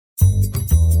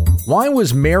Why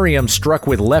was Miriam struck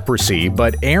with leprosy,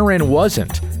 but Aaron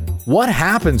wasn't? What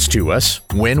happens to us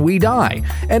when we die?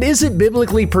 And is it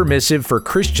biblically permissive for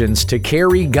Christians to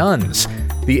carry guns?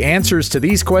 The answers to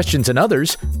these questions and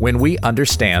others when we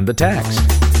understand the text.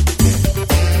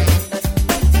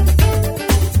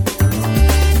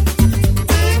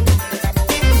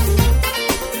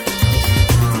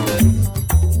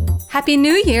 Happy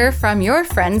New Year from your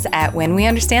friends at When We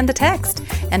Understand the Text,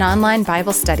 an online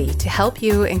Bible study to help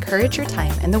you encourage your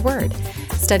time in the Word,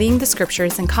 studying the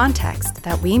Scriptures in context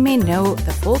that we may know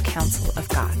the full counsel of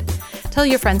God. Tell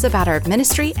your friends about our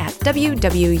ministry at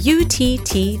www.utt.com.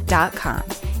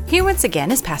 Here once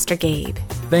again is Pastor Gabe.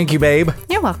 Thank you, babe.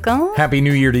 You're welcome. Happy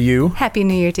New Year to you. Happy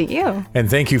New Year to you. And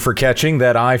thank you for catching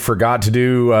that I forgot to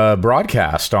do a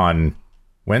broadcast on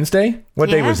Wednesday. What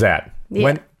day was that?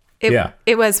 Yeah.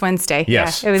 It was Wednesday.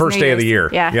 Yes. Yeah, it was First New day Year's. of the year.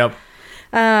 Yeah. Yep.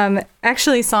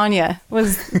 Actually, Sonia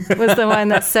was the one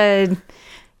that said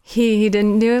he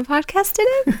didn't do a podcast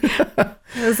today.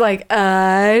 I was like,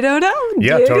 I don't know.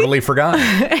 Yeah, totally forgot.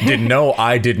 Didn't know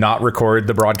I did not record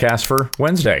the broadcast for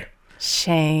Wednesday.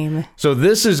 Shame. So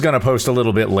this is going to post a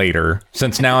little bit later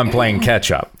since now I'm playing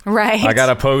catch up. Right. I got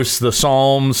to post the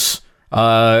Psalms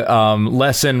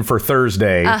lesson for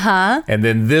Thursday. And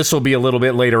then this will be a little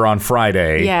bit later on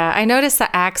Friday. Yeah, I noticed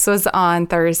the Acts was on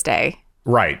Thursday.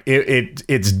 Right.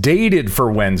 It's dated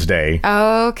for Wednesday.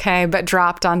 Okay, but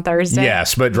dropped on Thursday?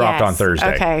 Yes, but dropped on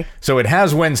Thursday. Okay. So it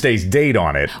has Wednesday's date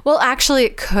on it. Well, actually,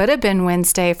 it could have been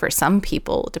Wednesday for some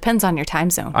people. Depends on your time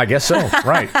zone. I guess so.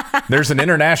 Right. There's an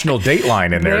international date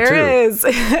line in there, too. There is.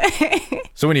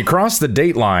 So when you cross the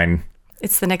date line...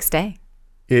 It's the next day.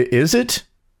 Is it?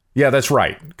 Yeah, that's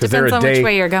right. Because Depends on which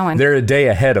way you're going. They're a day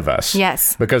ahead of us.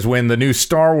 Yes. Because when the new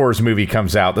Star Wars movie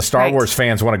comes out, the Star Wars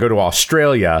fans want to go to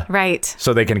Australia. Right.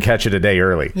 So they can catch it a day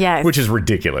early. Yes. Which is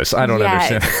ridiculous. I don't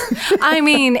understand. I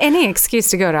mean, any excuse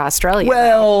to go to Australia.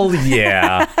 Well,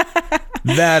 yeah.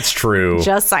 That's true.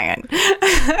 Just saying.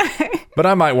 But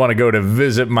I might want to go to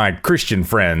visit my Christian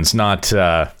friends, not...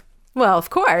 well, of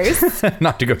course.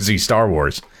 not to go see Star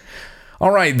Wars. All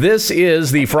right, this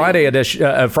is the Friday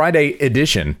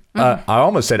edition. I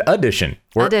almost said edition.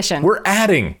 Edition. We're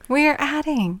adding. We are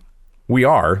adding. We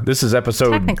are. This is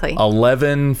episode Technically.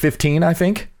 1115, I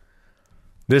think.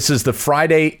 This is the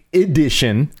Friday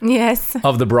edition Yes.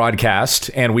 of the broadcast,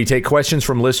 and we take questions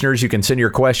from listeners. You can send your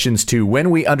questions to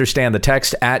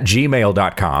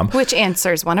whenweunderstandthetext@gmail.com. Which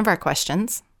answers one of our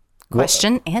questions.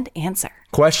 Question and answer.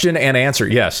 Question and answer,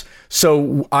 yes.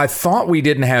 So I thought we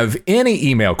didn't have any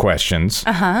email questions.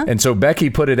 And so Becky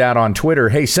put it out on Twitter.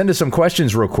 Hey, send us some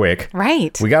questions real quick.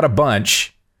 Right. We got a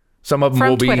bunch. Some of them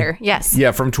will be... From Twitter, yes.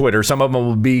 Yeah, from Twitter. Some of them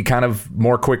will be kind of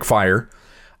more quick fire.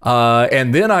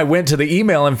 And then I went to the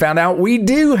email and found out we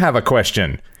do have a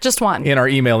question. Just one. In our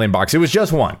email inbox. It was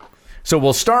just one. So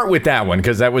we'll start with that one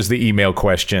because that was the email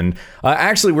question.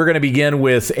 Actually, we're going to begin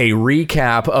with a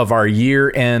recap of our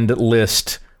year-end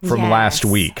list from last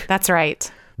week. That's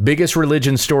right. Biggest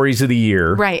religion stories of the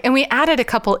year. Right. And we added a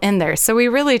couple in there, so we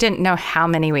really didn't know how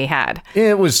many we had.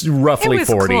 It was roughly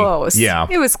 40. It was close. Yeah.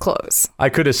 It was close. I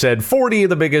could have said 40 of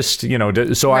the biggest,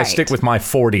 so I stick with my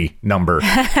 40 number.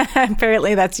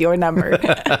 Apparently that's your number.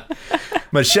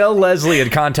 Michelle Leslie had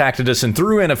contacted us and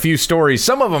threw in a few stories.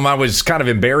 Some of them I was kind of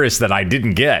embarrassed that I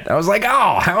didn't get. I was like,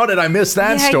 oh, how did I miss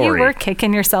that story? You were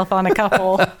kicking yourself on a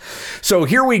couple. So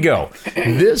here we go.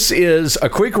 This is a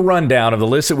quick rundown of the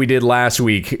list that we did last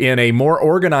week in a more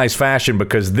organized fashion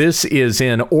because this is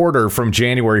in order from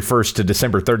January 1st to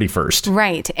December 31st.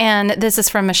 Right. And this is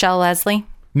from Michelle Leslie?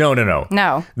 No.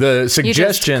 No. The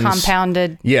suggestions... You just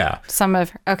compounded some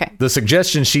of... Okay. The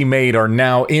suggestions she made are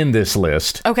now in this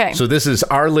list. Okay. So this is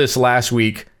our list last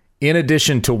week, in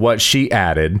addition to what she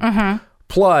added.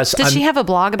 Plus... Did she have a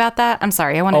blog about that? I'm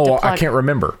sorry. I wanted to plug... I can't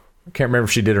remember. I can't remember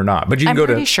if she did or not. But you can I'm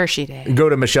pretty sure she did. Go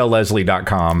to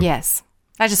michelleleslie.com. Yes.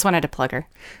 I just wanted to plug her.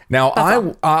 Now,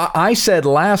 I said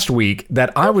last week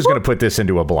that I was going to put this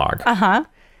into a blog.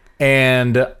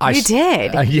 And you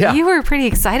did. Yeah. You were pretty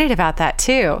excited about that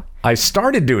too. I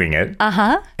started doing it.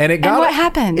 And what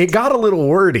happened? It got a little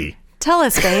wordy. Tell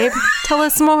us, babe. Tell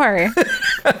us more.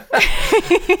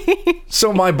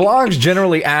 So my blogs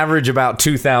generally average about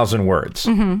 2,000 words.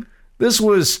 This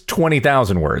was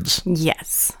 20,000 words.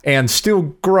 Yes. And still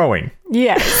growing.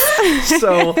 Yes.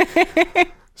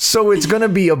 So it's going to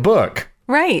be a book.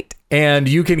 Right. And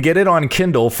you can get it on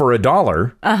Kindle for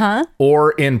 $1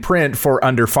 or in print for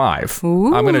under $5.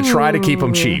 Ooh. I'm going to try to keep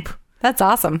them cheap. That's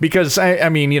awesome. Because, I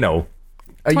mean, a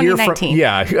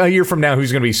year from now,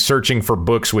 who's going to be searching for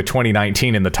books with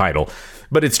 2019 in the title?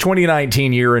 But it's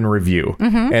 2019 year in review.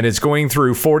 And it's going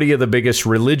through 40 of the biggest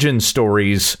religion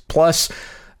stories, plus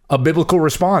a biblical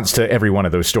response to every one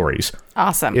of those stories.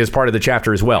 Awesome. Is part of the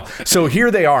chapter as well. So here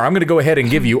they are. I'm going to go ahead and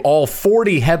give you all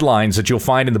 40 headlines that you'll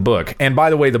find in the book. And by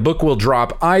the way, the book will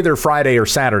drop either Friday or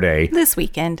Saturday. This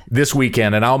weekend.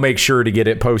 And I'll make sure to get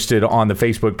it posted on the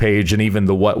Facebook page and even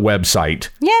the What website.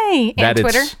 Yay. And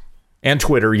Twitter. And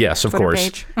Twitter, yes, of course.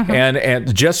 Page. Mm-hmm.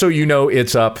 And just so you know,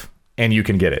 it's up and you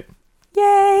can get it.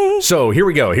 Yay. So here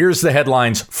we go. Here's the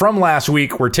headlines from last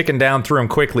week. We're ticking down through them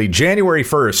quickly. January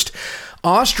 1st.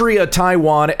 Austria,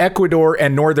 Taiwan, Ecuador,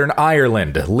 and Northern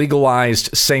Ireland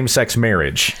legalized same-sex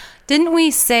marriage. Didn't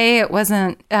we say it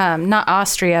wasn't not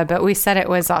Austria, but we said it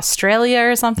was Australia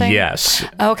or something? Yes.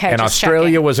 Okay. And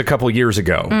Australia was a couple years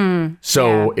ago.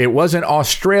 So It wasn't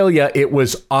Australia, it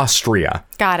was Austria.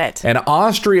 Got it. And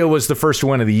Austria was the first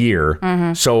one of the year.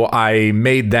 So I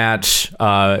made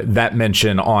that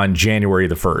mention on January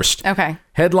the 1st. Okay.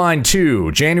 Headline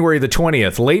 2, January the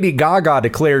 20th, Lady Gaga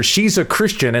declares she's a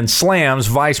Christian and slams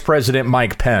Vice President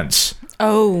Mike Pence.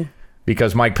 Oh.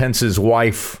 Because Mike Pence's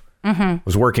wife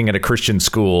was working at a Christian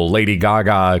school. Lady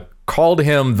Gaga called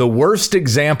him the worst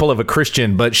example of a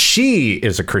Christian, but she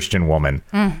is a Christian woman.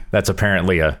 That's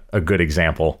apparently a good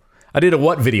example. I did a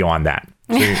what video on that?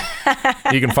 So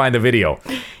you can find the video.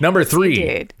 Number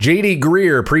 3, J.D.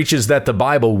 Greer preaches that the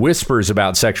Bible whispers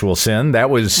about sexual sin. That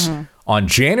was on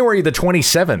January the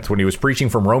 27th when he was preaching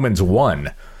from Romans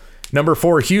 1. Number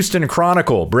 4, Houston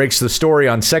Chronicle breaks the story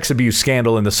on sex abuse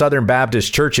scandal in the Southern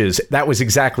Baptist churches. That was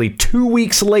exactly 2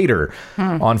 weeks later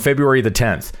on February the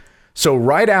 10th. So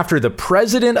right after the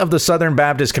president of the Southern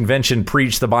Baptist Convention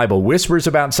preached the Bible whispers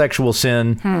about sexual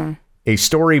sin, a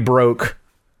story broke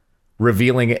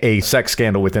revealing a sex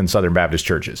scandal within Southern Baptist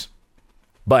churches.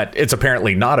 But it's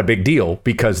apparently not a big deal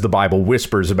because the Bible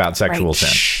whispers about sexual sin.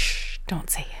 Shh, don't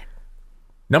say it.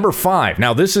 Number 5.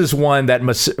 Now, this is one that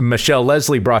Michelle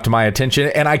Leslie brought to my attention,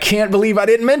 and I can't believe I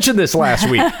didn't mention this last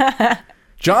week.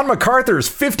 John MacArthur's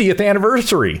 50th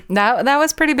anniversary. That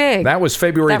was pretty big. That was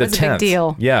February the 10th. That was a big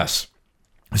deal. Yes.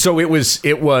 So it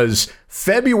was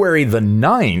February the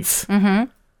 9th,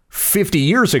 50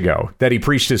 years ago, that he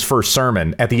preached his first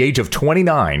sermon at the age of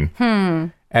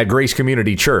 29 at Grace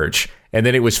Community Church. And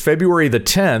then it was February the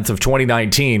 10th of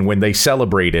 2019 when they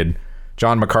celebrated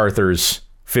John MacArthur's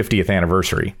 50th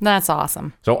anniversary. That's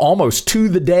awesome. So almost to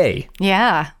the day.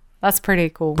 Yeah, that's pretty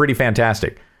cool. Pretty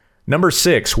fantastic. Number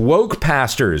 6, woke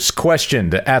pastors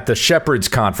questioned at the Shepherds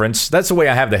Conference. That's the way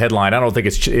I have the headline. I don't think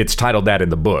it's titled that in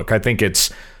the book. I think it's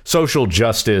social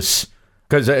justice,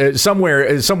 because somewhere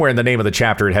in the name of the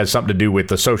chapter, it has something to do with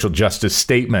the social justice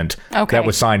statement that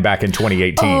was signed back in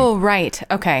 2018. Oh, right.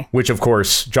 Okay. Which, of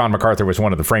course, John MacArthur was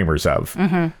one of the framers of.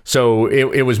 So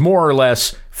it was more or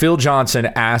less Phil Johnson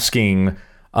asking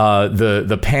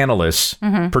the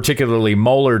panelists, particularly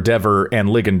Moeller, Dever, and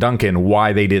Ligon Duncan,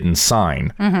 why they didn't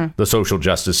sign the social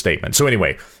justice statement. So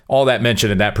anyway, all that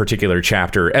mentioned in that particular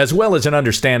chapter, as well as an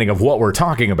understanding of what we're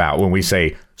talking about when we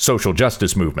say social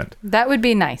justice movement. That would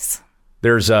be nice.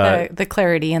 There's the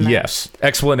clarity in that. Yes,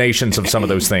 explanations of some of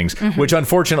those things, which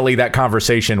unfortunately that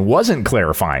conversation wasn't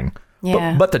clarifying.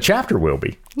 Yeah. But the chapter will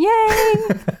be.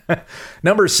 Yay!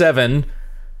 Number 7.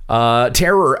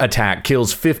 Terror attack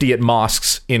kills 50 at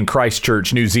mosques in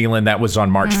Christchurch, New Zealand. That was on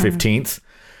March 15th.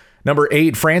 Number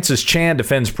 8, Francis Chan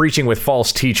defends preaching with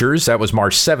false teachers. That was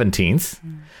March 17th.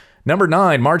 Number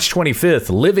 9, March 25th,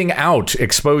 Living Out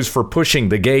exposed for pushing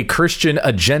the gay Christian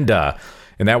agenda.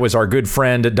 And that was our good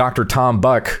friend, Dr. Tom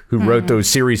Buck, who wrote those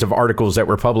series of articles that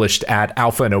were published at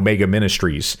Alpha and Omega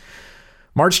Ministries.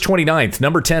 March 29th,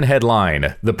 number 10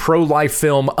 headline, the pro-life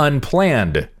film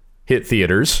Unplanned hit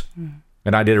theaters.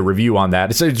 And I did a review on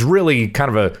that. It's really kind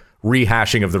of a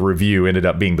rehashing of the review, ended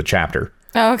up being the chapter.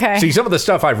 Oh, okay. See, some of the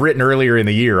stuff I've written earlier in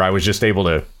the year, I was just able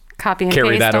to copy and carry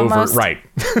paste that almost. over. Right.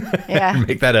 Yeah.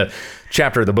 Make that a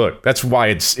chapter of the book. That's why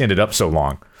it's ended up so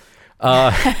long.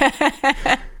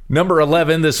 Number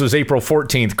 11, this was April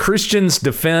 14th. Christians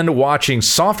defend watching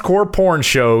softcore porn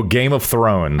show Game of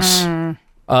Thrones.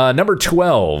 Number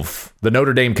 12, the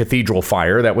Notre Dame Cathedral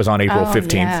fire. That was on April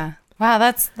 15th. Yeah. Wow,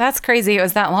 that's crazy. It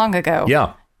was that long ago.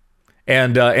 Yeah.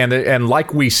 And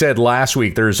like we said last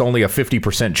week, there's only a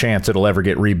 50% chance it'll ever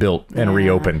get rebuilt and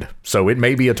reopened. So it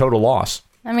may be a total loss.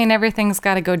 I mean, everything's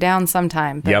got to go down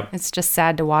sometime. But Yep. It's just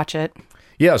sad to watch it.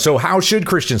 Yeah. So how should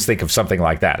Christians think of something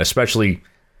like that, especially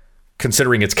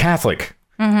considering it's Catholic?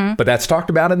 But that's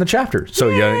talked about in the chapter. So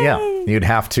you'd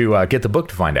have to get the book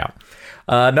to find out.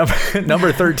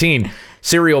 Number 13,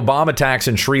 serial bomb attacks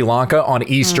in Sri Lanka on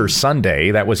Easter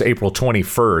Sunday. That was April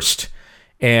 21st.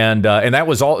 And that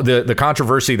was all the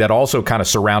controversy that also kind of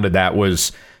surrounded that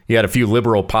was you had a few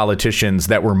liberal politicians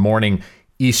that were mourning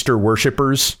Easter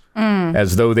worshipers,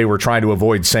 as though they were trying to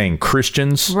avoid saying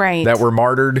Christians that were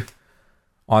martyred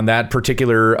on that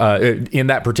particular in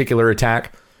that particular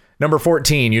attack. Number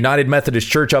 14, United Methodist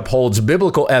Church upholds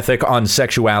biblical ethic on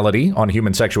sexuality, on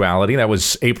human sexuality. That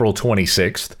was April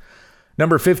 26th.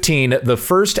 Number 15, the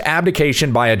first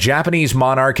abdication by a Japanese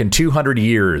monarch in 200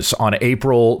 years on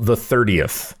April the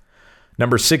 30th.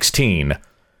 Number 16,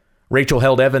 Rachel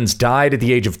Held Evans died at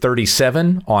the age of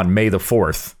 37 on May the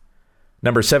 4th.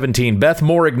 Number 17, Beth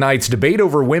Moore ignites debate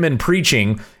over women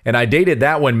preaching. And I dated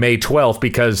that one May 12th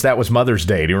because that was Mother's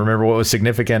Day. Do you remember what was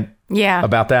significant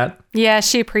about that? Yeah,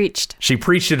 she preached. She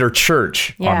preached at her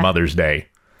church on Mother's Day.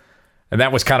 And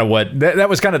that was kind of what, that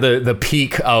was kind of the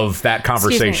peak of that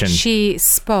conversation. She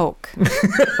spoke.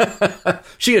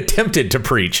 She attempted to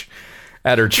preach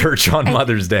at her church on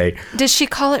Mother's Day. Did she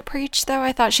call it preach, though?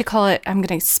 I thought she called it, I'm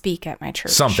going to speak at my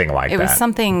church. Something like that. It was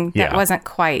something that wasn't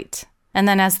quite. And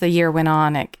then as the year went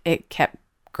on, it kept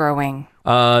growing.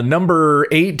 Number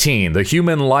 18, the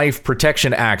Human Life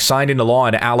Protection Act signed into law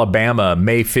in Alabama,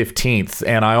 May 15th.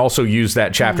 And I also used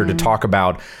that chapter to talk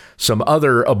about some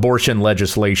other abortion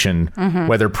legislation,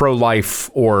 whether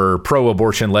pro-life or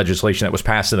pro-abortion legislation that was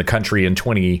passed in the country in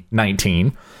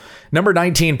 2019. Number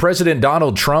 19, President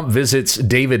Donald Trump visits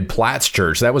David Platt's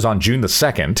church. That was on June the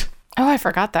 2nd. Oh, I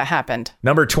forgot that happened.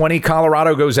 Number 20,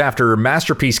 Colorado goes after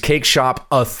Masterpiece Cake Shop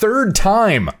a third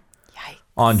time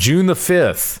on June the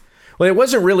 5th. Well, it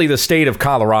wasn't really the state of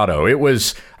Colorado. It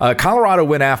was Colorado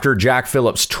went after Jack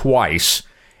Phillips twice.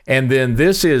 And then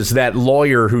this is that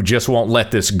lawyer who just won't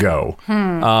let this go.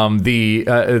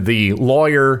 The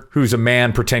lawyer who's a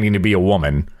man pretending to be a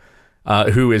woman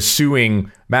who is suing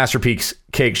Masterpiece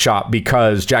Cake Shop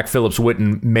because Jack Phillips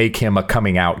wouldn't make him a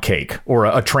coming out cake or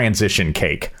a transition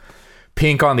cake.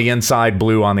 Pink on the inside,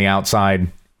 blue on the outside.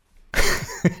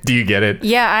 Do you get it?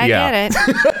 Yeah, I get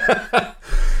it.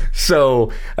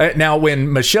 So now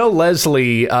when Michelle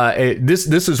Leslie, this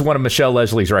is one of Michelle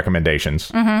Leslie's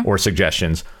recommendations or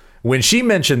suggestions. When she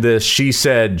mentioned this, she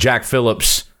said Jack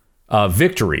Phillips'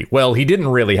 victory. Well, he didn't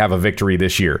really have a victory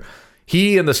this year.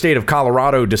 He and the state of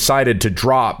Colorado decided to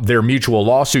drop their mutual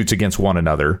lawsuits against one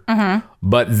another.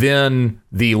 But then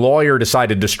the lawyer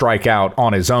decided to strike out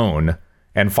on his own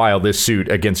and file this suit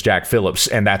against Jack Phillips.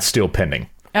 And that's still pending.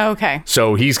 Okay.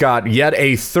 So he's got yet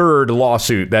a third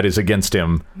lawsuit that is against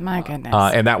him. My goodness.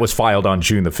 And that was filed on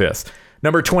June the 5th.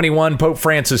 Number 21, Pope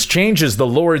Francis changes the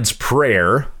Lord's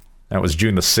Prayer. That was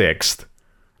June the 6th.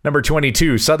 Number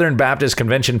 22, Southern Baptist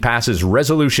Convention passes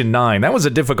Resolution 9. That was a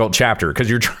difficult chapter because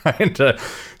you're trying to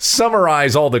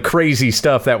summarize all the crazy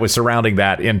stuff that was surrounding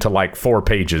that into like 4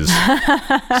 pages.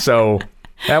 So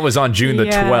that was on June the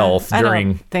 12th. I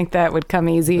don't think that would come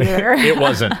easy either. It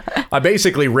wasn't. I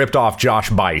basically ripped off Josh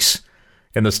Bice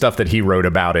and the stuff that he wrote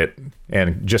about it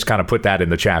and just kind of put that in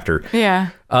the chapter. Yeah.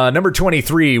 Number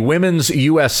 23, women's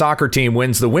U.S. soccer team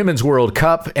wins the Women's World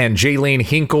Cup, and Jaylene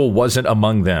Hinkle wasn't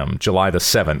among them, July the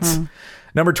 7th.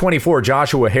 Number 24,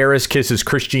 Joshua Harris kisses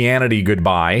Christianity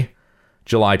goodbye,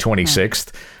 July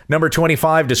 26th. Number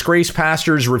 25, disgraced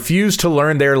pastors refuse to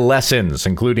learn their lessons,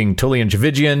 including Tullian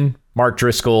Javidian, Mark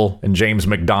Driscoll, and James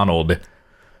McDonald.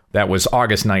 That was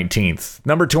August 19th.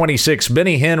 Number 26,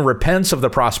 Benny Hinn repents of the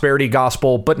prosperity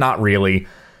gospel, but not really.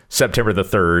 September the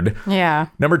 3rd. Yeah.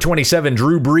 Number 27,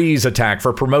 Drew Brees attack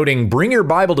for promoting Bring Your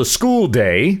Bible to School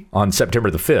Day on September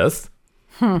the 5th.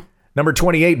 Number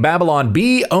 28, Babylon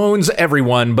Bee owns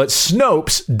everyone, but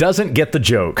Snopes doesn't get the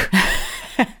joke.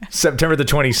 September the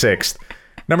 26th.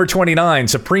 Number 29,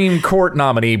 Supreme Court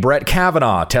nominee Brett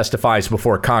Kavanaugh testifies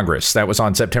before Congress. That was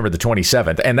on September the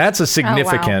 27th. And that's a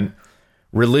significant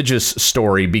religious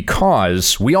story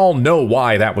because we all know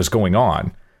why that was going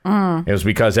on. It was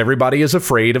because everybody is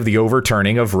afraid of the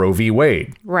overturning of Roe v.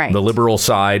 Wade. Right. The liberal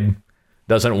side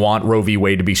doesn't want Roe v.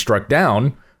 Wade to be struck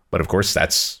down. But of course,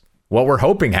 that's what we're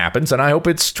hoping happens. And I hope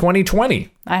it's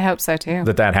 2020. I hope so, too.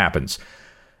 That happens.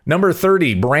 Number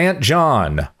 30, Brant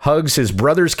John hugs his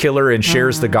brother's killer and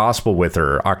shares the gospel with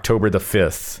her, October the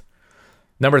 5th.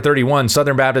 Number 31,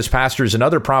 Southern Baptist pastors and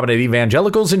other prominent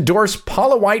evangelicals endorse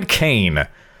Paula White Cain,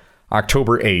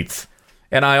 October 8th.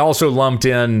 And I also lumped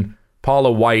in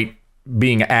Paula White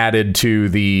being added to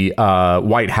the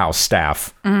White House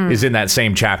staff is in that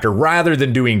same chapter, rather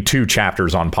than doing 2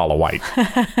 chapters on Paula White.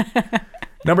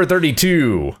 Number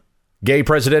 32, gay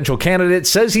presidential candidate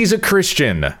says he's a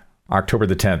Christian, October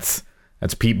the 10th.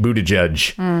 That's Pete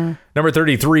Buttigieg. Number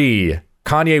 33,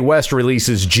 Kanye West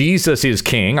releases Jesus is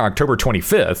King, October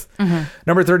 25th.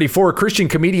 Number 34, Christian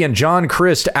comedian John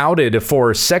Crist outed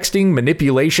for sexting,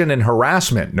 manipulation, and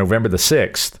harassment, November the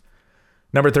 6th.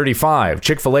 Number 35,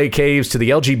 Chick-fil-A caves to the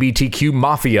LGBTQ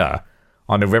mafia,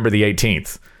 on November the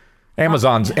 18th.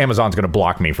 Amazon's going to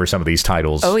block me for some of these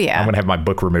titles. Oh, yeah. I'm going to have my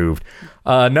book removed.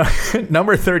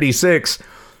 Number 36,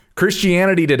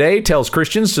 Christianity Today tells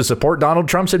Christians to support Donald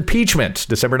Trump's impeachment,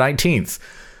 December 19th.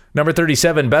 Number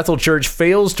 37, Bethel Church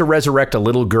fails to resurrect a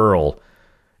little girl,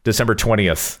 December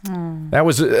 20th. That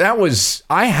was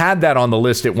I had that on the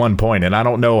list at one point, and I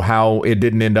don't know how it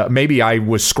didn't end up. Maybe I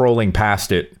was scrolling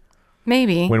past it.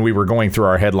 Maybe. When we were going through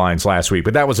our headlines last week.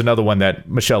 But that was another one that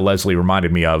Michelle Leslie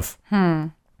reminded me of.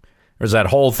 There's that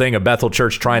whole thing of Bethel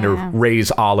Church trying to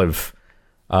raise Olive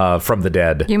from the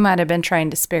dead. You might have been trying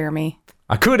to spare me.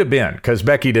 I could have been, because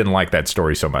Becky didn't like that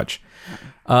story so much.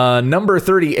 Number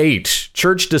 38,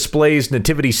 church displays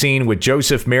nativity scene with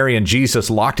Joseph, Mary, and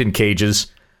Jesus locked in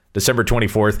cages, December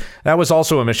 24th. That was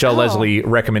also a Michelle Leslie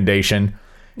recommendation.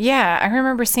 Yeah, I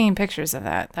remember seeing pictures of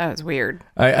that. That was weird.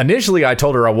 Initially, I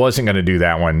told her I wasn't going to do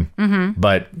that one,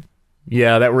 but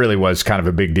yeah, that really was kind of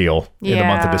a big deal in the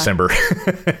month of December.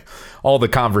 All the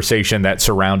conversation that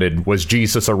surrounded, was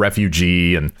Jesus a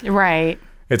refugee? And right.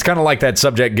 It's kind of like that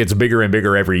subject gets bigger and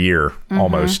bigger every year,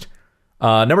 almost.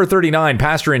 Number 39,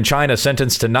 pastor in China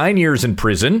sentenced to 9 years in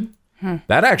prison.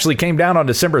 That actually came down on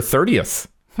December 30th.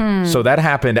 So that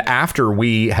happened after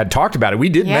we had talked about it. We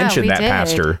did mention that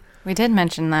pastor. We did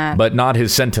mention that. But not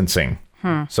his sentencing.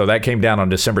 So that came down on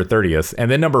December 30th. And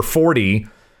then number 40,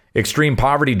 extreme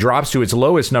poverty drops to its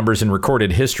lowest numbers in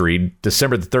recorded history,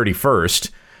 December the 31st.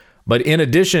 But in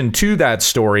addition to that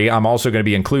story, I'm also going to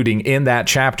be including in that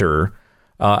chapter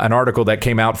an article that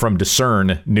came out from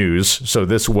Discern News. So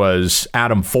this was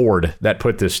Adam Ford that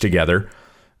put this together.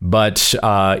 But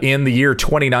in the year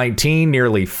 2019,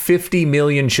 nearly 50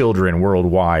 million children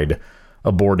worldwide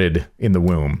aborted in the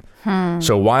womb.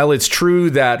 So while it's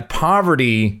true that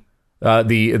poverty,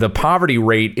 the poverty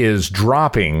rate is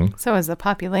dropping. So is the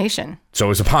population.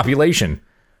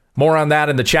 More on that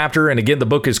in the chapter. And again, the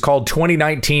book is called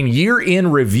 2019 Year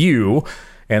in Review.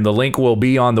 And the link will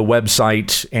be on the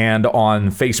website and on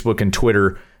Facebook and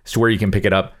Twitter as to where you can pick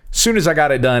it up as soon as I got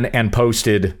it done and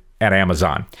posted at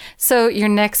Amazon. So your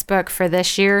next book for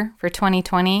this year, for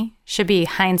 2020, should be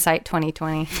Hindsight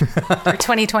 2020. Or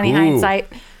 2020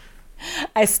 Hindsight.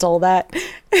 I stole that.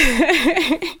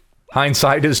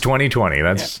 Hindsight is 2020.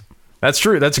 That's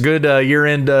true. That's a good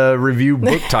year-end review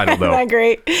book title, though. Isn't that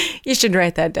great? You should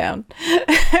write that down.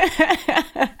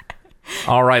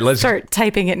 All right, let's start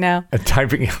typing it now. If I'm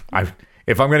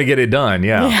going to get it done,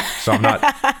 So I'm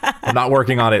not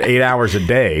working on it 8 hours a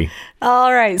day.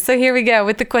 All right, so here we go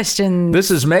with the questions. This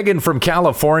is Megan from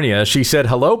California. She said,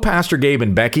 "Hello, Pastor Gabe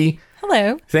and Becky.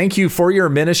 Hello. Thank you for your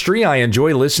ministry. I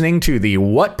enjoy listening to the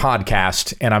What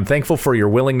podcast, and I'm thankful for your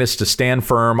willingness to stand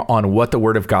firm on what the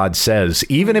Word of God says,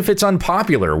 even if it's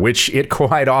unpopular, which it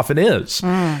quite often is.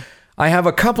 I have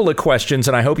a couple of questions,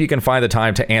 and I hope you can find the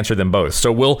time to answer them both.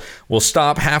 So we'll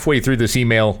stop halfway through this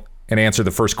email and answer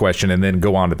the first question, and then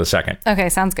go on to the second. Okay,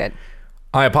 sounds good.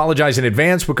 I apologize in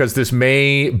advance because this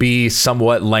may be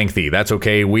somewhat lengthy. That's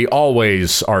okay. We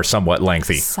always are somewhat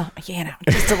lengthy. Just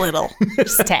a little.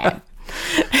 Just a tad.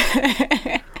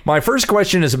 My first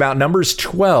question is about Numbers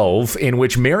 12, in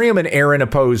which Miriam and Aaron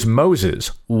oppose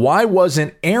Moses. Why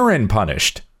wasn't Aaron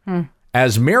punished?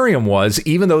 As Miriam was,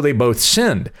 even though they both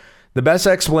sinned. The best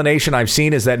explanation I've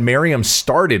seen is that Miriam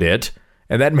started it,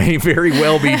 and that may very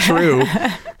well be true.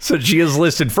 So she is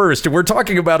listed first. We're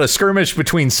talking about a skirmish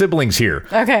between siblings here.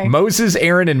 Okay. Moses,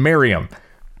 Aaron, and Miriam.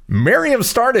 Miriam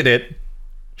started it.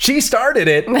 She started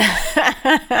it.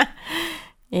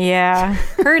 Yeah,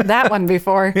 heard that one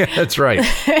before. Yeah, that's right.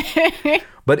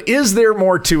 But is there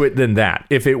more to it than that?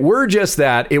 If it were just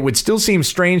that, it would still seem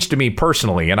strange to me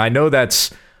personally, and I know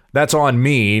that's on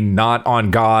me, not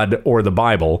on God or the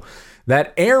Bible,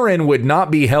 that Aaron would not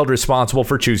be held responsible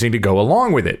for choosing to go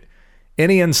along with it.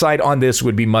 Any insight on this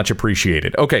would be much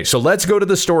appreciated. Okay, so let's go to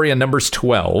the story in Numbers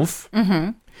 12.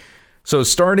 So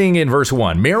starting in verse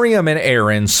 1, Miriam and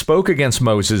Aaron spoke against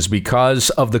Moses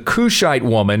because of the Cushite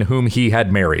woman whom he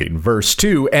had married. Verse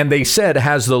 2, and they said,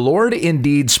 has the Lord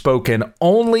indeed spoken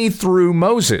only through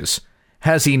Moses?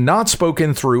 Has he not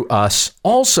spoken through us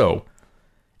also?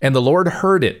 And the Lord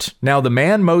heard it. Now the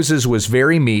man Moses was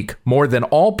very meek, more than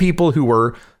all people who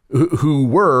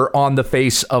were on the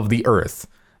face of the earth.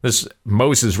 This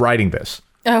Moses writing this.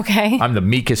 Okay. I'm the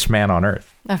meekest man on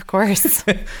earth. Of course.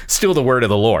 Still the word of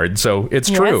the Lord, so it's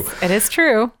true. Yes, it is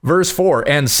true. Verse 4,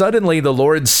 and suddenly the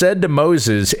Lord said to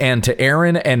Moses and to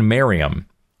Aaron and Miriam,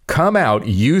 come out,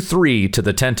 you three, to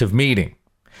the tent of meeting.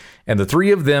 And the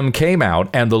three of them came out,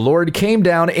 and the Lord came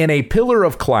down in a pillar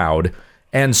of cloud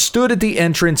and stood at the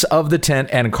entrance of the tent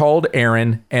and called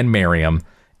Aaron and Miriam,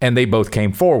 and they both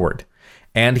came forward.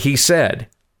 And he said,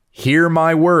 hear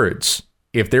my words.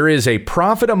 if there is a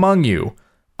prophet among you,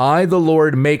 I, the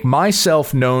Lord, make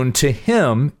myself known to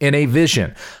him in a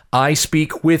vision. I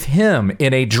speak with him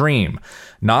in a dream.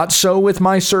 Not so with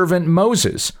my servant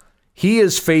Moses. He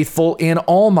is faithful in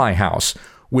all my house.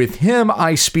 With him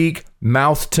I speak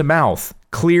mouth to mouth,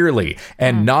 clearly,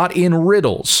 and not in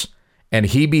riddles. And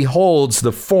he beholds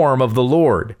the form of the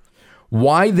Lord.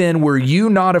 Why then were you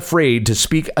not afraid to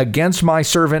speak against my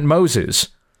servant Moses?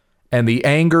 And the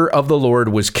anger of the Lord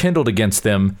was kindled against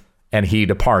them, and he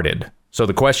departed. So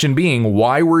the question being,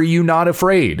 why were you not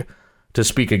afraid to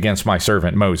speak against my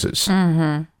servant Moses?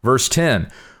 Verse 10,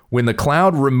 when the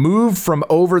cloud removed from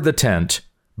over the tent,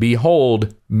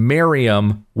 behold,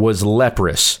 Miriam was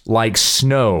leprous, like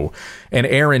snow. And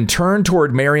Aaron turned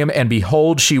toward Miriam, and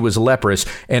behold, she was leprous.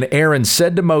 And Aaron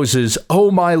said to Moses, O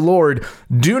my Lord,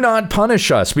 do not punish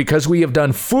us, because we have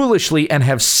done foolishly and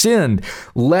have sinned.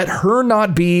 Let her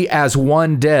not be as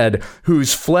one dead,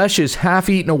 whose flesh is half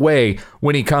eaten away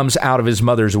when he comes out of his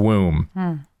mother's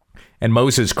womb. And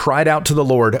Moses cried out to the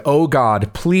Lord, O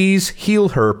God, please heal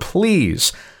her,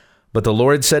 please. But the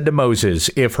Lord said to Moses,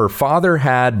 if her father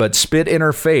had but spit in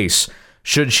her face,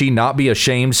 should she not be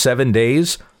ashamed 7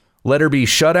 days? Let her be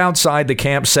shut outside the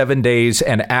camp 7 days,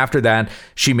 and after that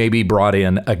she may be brought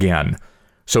in again.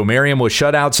 So Miriam was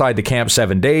shut outside the camp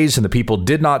 7 days, and the people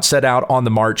did not set out on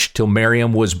the march till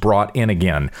Miriam was brought in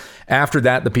again. After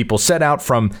that, the people set out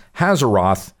from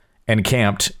Hazeroth and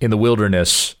camped in the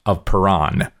wilderness of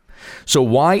Paran. So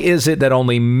why is it that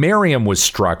only Miriam was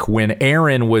struck when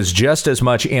Aaron was just as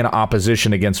much in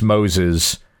opposition against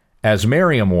Moses as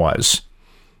Miriam was?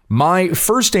 My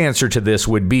first answer to this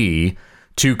would be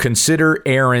to consider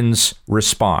Aaron's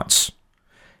response.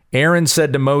 Aaron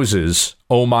said to Moses,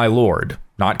 O my Lord,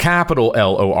 not capital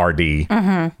L-O-R-D,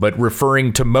 but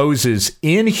referring to Moses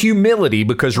in humility,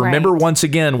 because remember once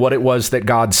again what it was that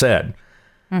God said.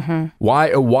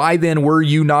 Why then were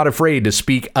you not afraid to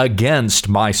speak against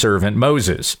my servant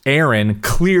Moses? Aaron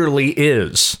clearly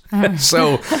is.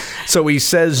 So he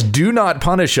says, do not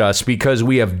punish us because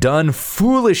we have done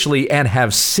foolishly and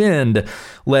have sinned.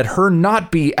 Let her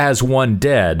not be as one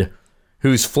dead,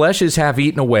 whose flesh is half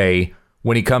eaten away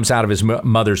when he comes out of his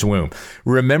mother's womb.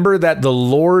 Remember that the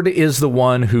Lord is the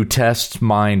one who tests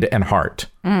mind and heart,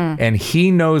 and he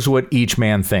knows what each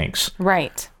man thinks.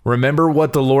 Right. Remember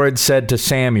what the Lord said to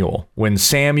Samuel when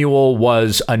Samuel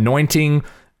was anointing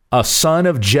a son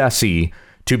of Jesse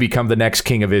to become the next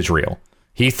king of Israel.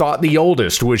 He thought the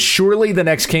oldest was surely the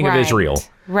next king of Israel.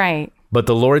 Right. But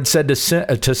the Lord said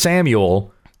to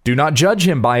Samuel, do not judge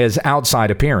him by his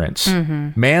outside appearance.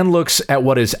 Man looks at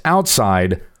what is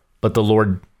outside, but the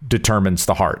Lord determines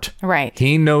the heart. Right.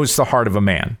 He knows the heart of a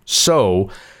man.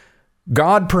 So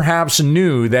God perhaps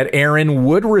knew that Aaron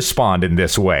would respond in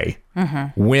this way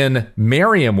when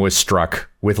Miriam was struck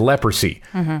with leprosy.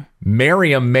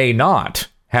 Miriam may not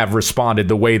have responded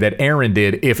the way that Aaron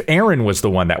did if Aaron was the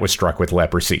one that was struck with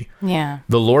leprosy. Yeah.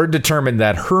 The Lord determined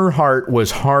that her heart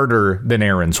was harder than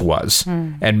Aaron's was.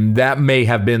 And that may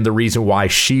have been the reason why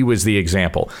she was the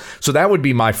example. So that would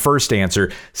be my first answer.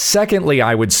 Secondly,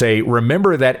 I would say,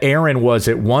 remember that Aaron was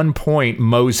at one point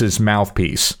Moses'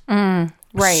 mouthpiece.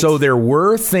 Right. So there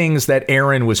were things that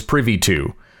Aaron was privy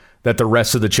to that the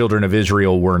rest of the children of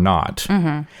Israel were not.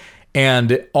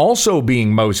 And also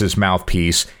being Moses'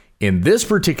 mouthpiece, in this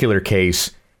particular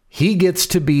case, he gets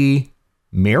to be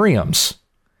Miriam's.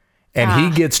 And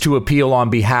he gets to appeal on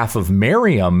behalf of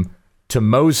Miriam to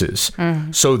Moses.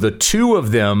 So the two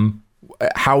of them,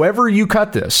 however you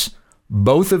cut this,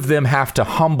 both of them have to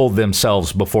humble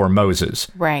themselves before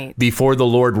Moses. Right. Before the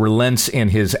Lord relents in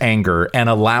his anger and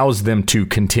allows them to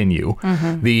continue.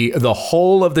 The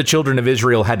whole of the children of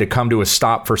Israel had to come to a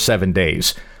stop for 7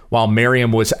 days while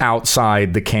Miriam was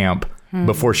outside the camp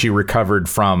before she recovered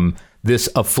from this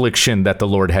affliction that the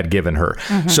Lord had given her.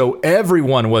 So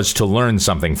everyone was to learn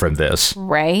something from this.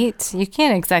 Right. You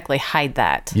can't exactly hide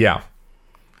that. Yeah.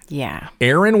 Yeah.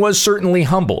 Aaron was certainly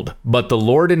humbled, but the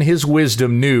Lord in his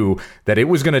wisdom knew that it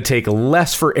was going to take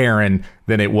less for Aaron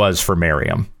than it was for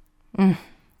Miriam.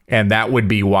 And that would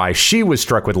be why she was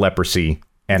struck with leprosy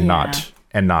and not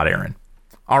Aaron.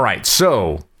 All right.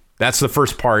 So that's the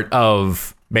first part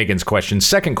of Megan's question.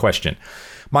 Second question.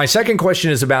 My second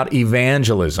question is about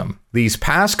evangelism. These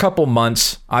past couple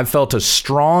months, I've felt a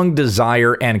strong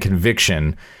desire and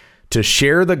conviction to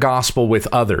share the gospel with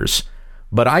others,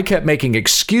 but I kept making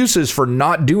excuses for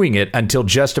not doing it until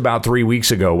just about 3 weeks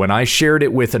ago when I shared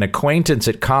it with an acquaintance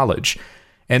at college.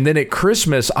 And then at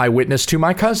Christmas, I witnessed to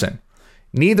my cousin.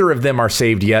 Neither of them are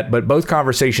saved yet, but both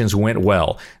conversations went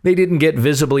well. They didn't get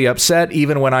visibly upset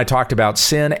even when I talked about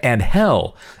sin and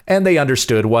hell, and they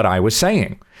understood what I was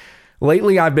saying.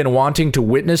 Lately, I've been wanting to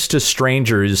witness to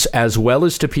strangers as well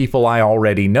as to people I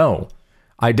already know.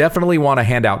 I definitely want to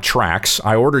hand out tracts.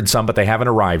 I ordered some, but they haven't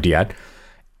arrived yet.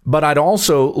 But I'd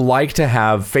also like to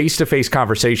have face-to-face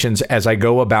conversations as I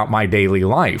go about my daily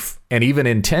life, and even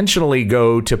intentionally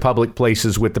go to public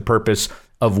places with the purpose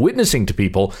of witnessing to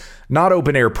people, not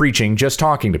open-air preaching, just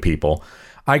talking to people.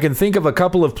 I can think of a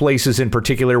couple of places in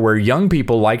particular where young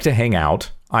people like to hang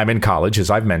out. I'm in college, as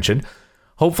I've mentioned.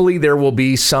 Hopefully there will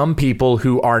be some people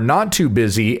who are not too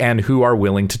busy and who are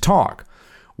willing to talk.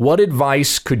 What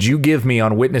advice could you give me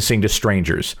on witnessing to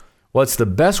strangers? What's the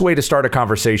best way to start a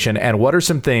conversation, and what are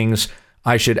some things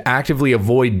I should actively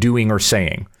avoid doing or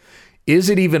saying? Is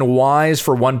it even wise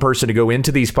for one person to go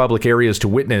into these public areas to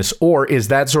witness, or is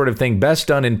that sort of thing best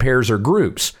done in pairs or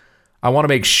groups? I want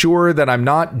to make sure that I'm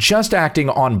not just acting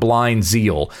on blind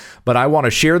zeal, but I want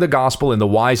to share the gospel in the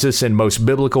wisest and most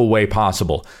biblical way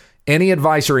possible. Any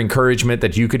advice or encouragement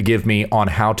that you could give me on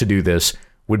how to do this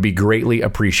would be greatly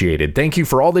appreciated. Thank you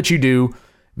for all that you do,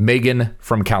 Megan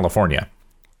from California.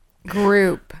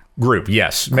 Group,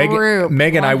 yes. Group.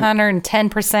 Megan,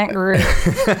 110%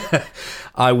 group.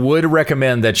 I would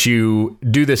recommend that you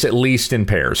do this at least in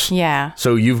pairs. Yeah.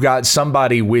 So you've got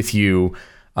somebody with you,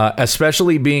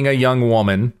 especially being a young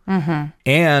woman,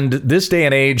 and this day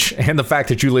and age, and the fact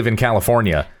that you live in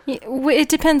California. It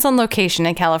depends on location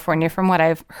in California, from what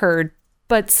I've heard,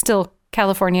 but still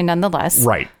California nonetheless.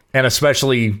 Right. And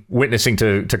especially witnessing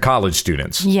to college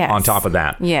students. Yes. On top of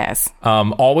that. Yes.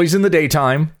 Always in the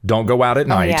daytime. Don't go out at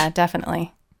night. Oh, yeah,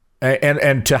 definitely.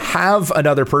 And to have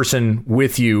another person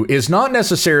with you is not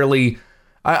necessarily...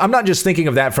 I'm not just thinking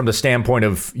of that from the standpoint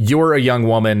of you're a young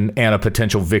woman and a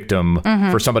potential victim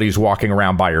for somebody who's walking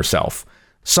around by herself.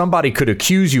 Somebody could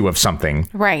accuse you of something.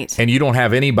 Right. And you don't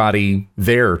have anybody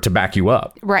there to back you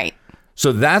up. Right.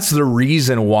 So that's the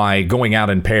reason why going out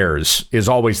in pairs is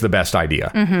always the best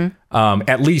idea,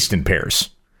 at least in pairs.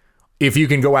 If you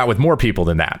can go out with more people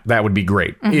than that, that would be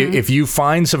great. If you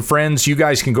find some friends, you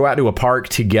guys can go out to a park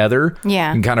together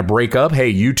and kind of break up. Hey,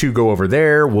 you two go over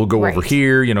there. We'll go over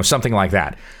here, something like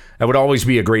that. That would always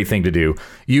be a great thing to do.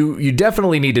 You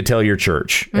definitely need to tell your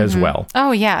church as well.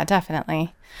 Oh, yeah,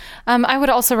 definitely. I would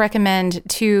also recommend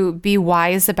to be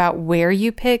wise about where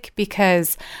you pick,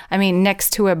 because,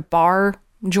 next to a bar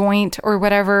joint or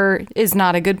whatever is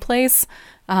not a good place.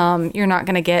 You're not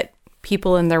going to get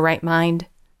people in their right mind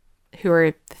who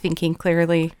are thinking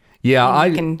clearly. Yeah,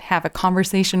 you can have a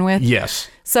conversation with. Yes.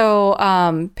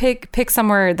 So pick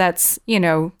somewhere that's,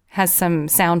 has some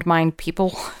sound mind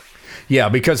people. Yeah,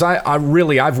 because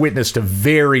I've witnessed a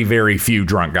very, very few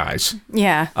drunk guys.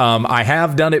 Yeah. I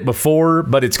have done it before,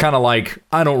 but it's kind of like,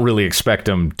 I don't really expect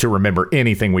them to remember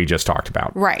anything we just talked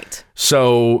about. Right.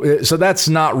 So that's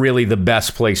not really the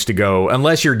best place to go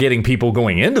unless you're getting people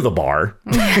going into the bar,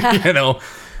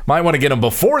 might want to get them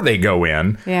before they go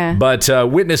in. Yeah. But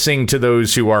witnessing to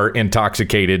those who are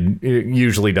intoxicated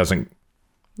usually doesn't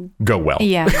go well.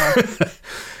 Yeah.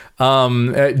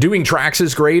 Doing tracts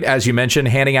is great, as you mentioned,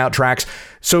 handing out tracts.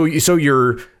 So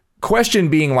your question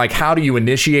being like, how do you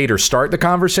initiate or start the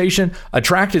conversation? A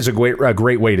tract is a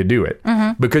great way to do it,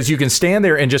 because you can stand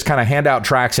there and just kind of hand out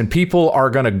tracts, and people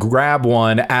are going to grab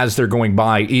one as they're going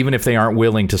by, even if they aren't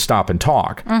willing to stop and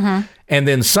talk. And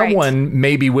then someone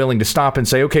may be willing to stop and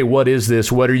say, okay, what is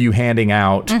this? What are you handing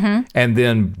out? And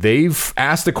then they've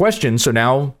asked the question. So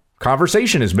now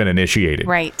conversation has been initiated.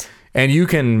 Right. And you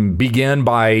can begin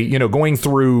by, going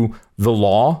through the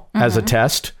law as a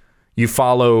test. You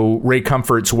follow Ray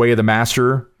Comfort's Way of the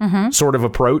Master sort of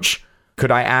approach.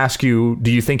 Could I ask you, do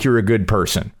you think you're a good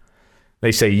person?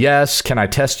 They say, yes. Can I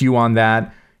test you on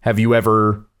that? Have you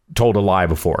ever told a lie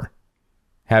before?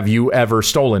 Have you ever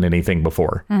stolen anything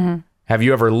before? Have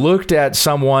you ever looked at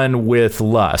someone with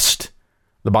lust?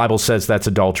 The Bible says that's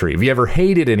adultery. Have you ever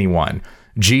hated anyone?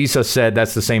 Jesus said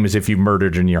that's the same as if you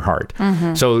murdered in your heart.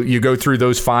 So you go through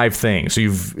those 5 things. So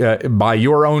you've, by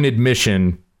your own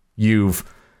admission, you've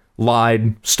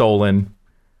lied, stolen,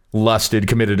 lusted,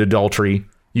 committed adultery.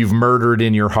 You've murdered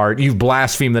in your heart. You've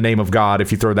blasphemed the name of God,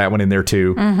 if you throw that one in there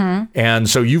too. And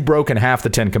so you've broken half the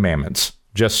 10 commandments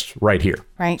just right here.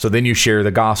 Right. So then you share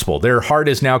the gospel. Their heart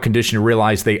is now conditioned to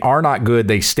realize they are not good.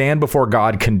 They stand before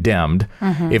God condemned.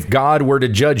 If God were to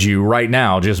judge you right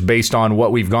now, just based on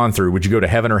what we've gone through, would you go to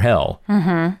heaven or hell?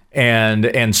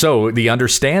 And so the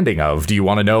understanding of, do you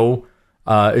want to know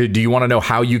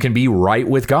how you can be right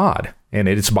with God? And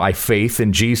it's by faith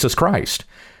in Jesus Christ.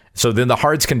 So then the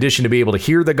heart's conditioned to be able to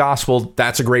hear the gospel.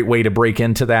 That's a great way to break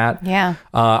into that. Yeah.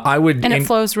 And it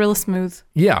flows real smooth.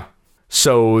 Yeah.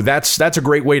 So that's a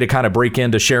great way to kind of break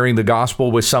into sharing the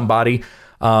gospel with somebody.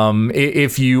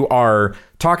 If you are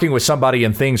talking with somebody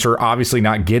and things are obviously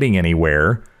not getting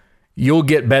anywhere, you'll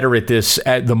get better at this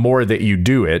the more that you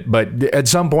do it. But at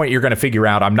some point, you're going to figure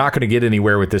out, I'm not going to get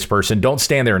anywhere with this person. Don't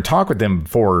stand there and talk with them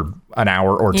for an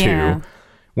hour or two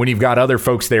when you've got other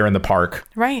folks there in the park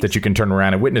that you can turn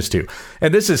around and witness to.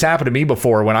 And this has happened to me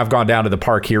before when I've gone down to the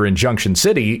park here in Junction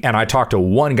City and I talked to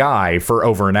one guy for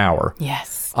over an hour.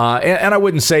 Yes. And I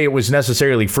wouldn't say it was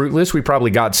necessarily fruitless. We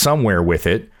probably got somewhere with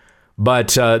it. But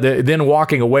then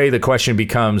walking away, the question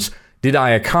becomes, did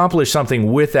I accomplish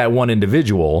something with that one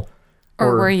individual?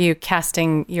 Or were you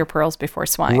casting your pearls before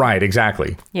swine? Right,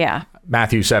 exactly. Yeah.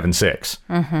 Matthew 7:6.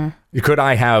 Mm-hmm. Could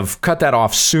I have cut that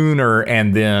off sooner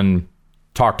and then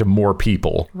talk to more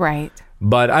people? Right.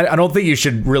 But I don't think you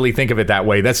should really think of it that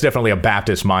way. That's definitely a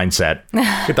Baptist mindset.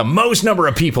 Get the most number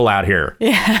of people out here.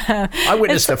 Yeah. I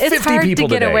witnessed 50 people today. It's hard to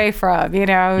get away from, you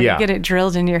get it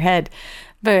drilled in your head.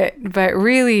 But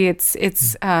really,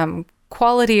 it's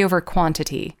quality over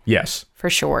quantity. Yes. For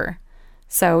sure.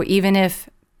 So even if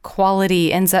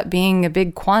quality ends up being a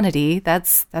big quantity,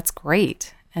 that's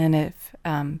great. And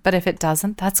but if it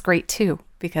doesn't, that's great too,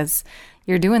 because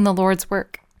you're doing the Lord's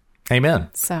work. Amen.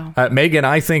 So, Megan,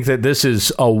 I think that this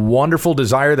is a wonderful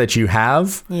desire that you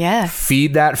have. Yes.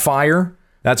 Feed that fire.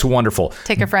 That's wonderful.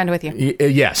 Take a friend with you.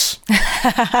 Yes.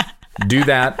 Do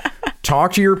that.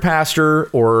 Talk to your pastor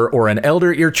or an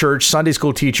elder at your church, Sunday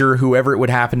school teacher, whoever it would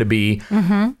happen to be.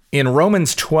 Mm-hmm. In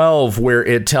Romans 12, where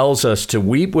it tells us to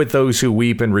weep with those who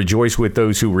weep and rejoice with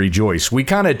those who rejoice, we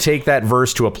kind of take that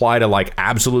verse to apply to like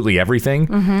absolutely everything.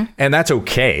 Mm-hmm. And that's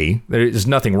okay. There's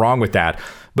nothing wrong with that.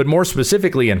 But more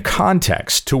specifically in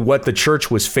context to what the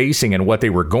church was facing and what they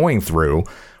were going through,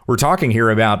 we're talking here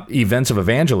about events of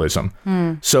evangelism.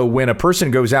 So when a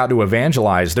person goes out to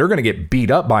evangelize, they're going to get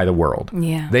beat up by the world.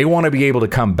 Yeah. They want to be able to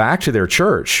come back to their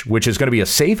church, which is going to be a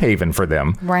safe haven for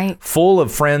them. Right. Full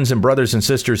of friends and brothers and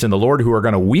sisters in the Lord who are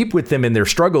going to weep with them in their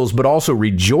struggles, but also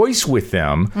rejoice with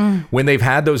them when they've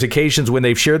had those occasions when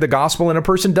they've shared the gospel and a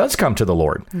person does come to the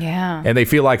Lord. Yeah. And they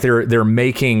feel like they're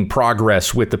making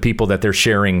progress with the people that they're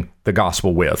sharing the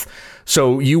gospel with.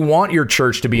 So you want your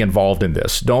church to be involved in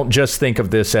this. Don't just think of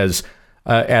this as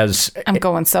I'm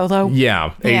going solo.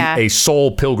 Yeah, a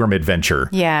soul pilgrim adventure.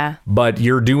 Yeah. But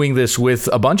you're doing this with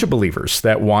a bunch of believers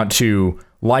that want to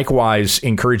likewise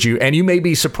encourage you. And you may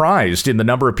be surprised in the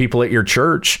number of people at your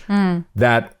church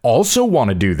that also want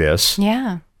to do this.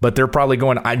 Yeah. But they're probably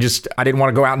going, I didn't want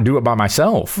to go out and do it by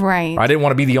myself. Right. I didn't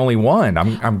want to be the only one.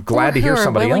 I'm glad to hear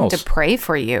somebody willing else. To pray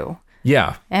for you.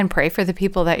 Yeah. And pray for the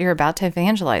people that you're about to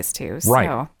evangelize to. Right.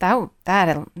 So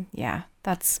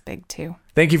that's big too.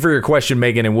 Thank you for your question,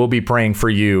 Megan, and we'll be praying for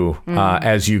you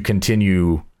as you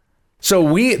continue.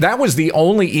 So that was the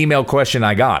only email question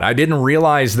I got. I didn't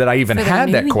realize that I even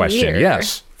had that question. Year.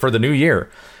 Yes, for the new year.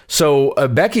 So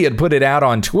Becky had put it out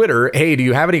on Twitter. Hey, do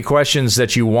you have any questions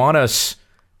that you want us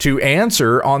to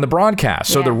answer on the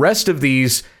broadcast? So the rest of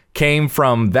these came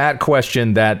from that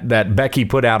question that Becky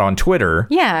put out on Twitter.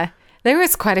 Yeah. There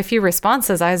was quite a few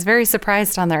responses. I was very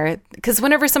surprised on there because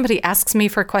whenever somebody asks me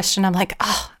for a question, I'm like,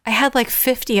 oh, I had like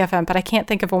 50 of them, but I can't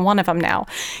think of one of them now,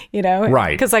 Right.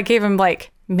 Because I gave them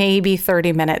like maybe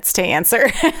 30 minutes to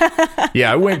answer.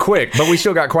 Yeah, it went quick, but we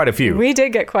still got quite a few. We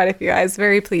did get quite a few. I was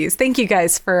very pleased. Thank you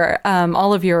guys for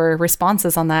all of your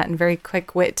responses on that and very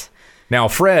quick wit. Now,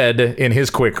 Fred, in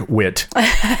his quick wit,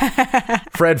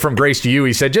 Fred from Grace to You,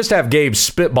 he said, just have Gabe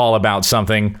spitball about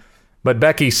something. But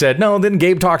Becky said, no, then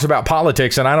Gabe talks about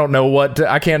politics, and I don't know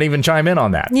I can't even chime in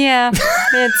on that. Yeah,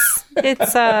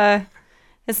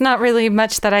 it's not really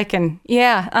much that I can.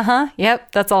 Yeah,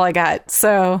 yep, that's all I got.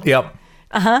 So. Yep.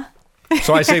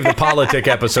 So I save the politic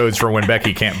episodes for when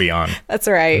Becky can't be on. That's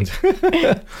right.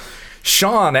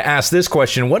 Sean asked this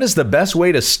question: what is the best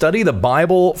way to study the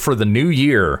Bible for the new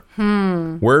year?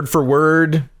 Word for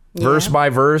word. Verse by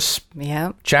verse,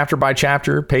 chapter by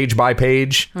chapter, page by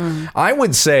page. I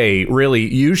would say,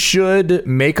 really, you should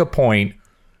make a point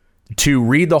to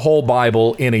read the whole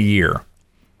Bible in a year.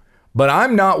 But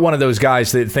I'm not one of those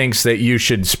guys that thinks that you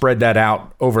should spread that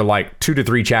out over like 2 to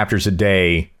 3 chapters a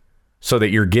day so that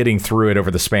you're getting through it over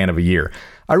the span of a year.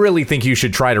 I really think you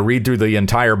should try to read through the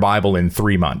entire Bible in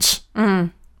 3 months.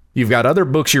 You've got other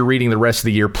books you're reading the rest of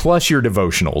the year, plus your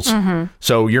devotionals.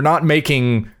 So you're not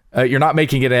making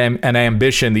it an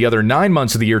ambition the other 9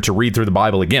 months of the year to read through the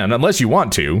Bible again, unless you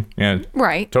want to.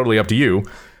 Right. Totally up to you.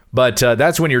 But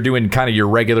that's when you're doing kind of your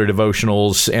regular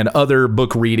devotionals and other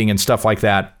book reading and stuff like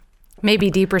that.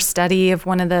 Maybe deeper study of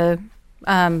one of the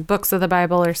books of the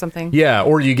Bible or something. Yeah,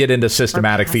 or you get into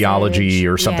systematic theology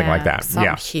or something like that.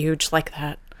 Something huge like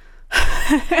that.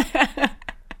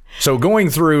 So going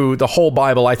through the whole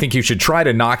Bible, I think you should try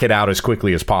to knock it out as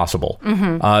quickly as possible.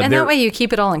 And that way you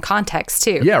keep it all in context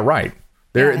too. Yeah, right.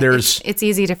 It's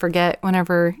easy to forget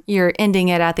whenever you're ending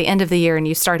it at the end of the year and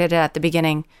you started it at the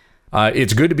beginning.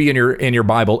 It's good to be in your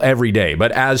Bible every day.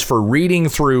 But as for reading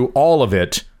through all of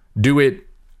it, do it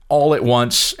all at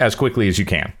once as quickly as you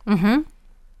can.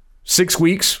 6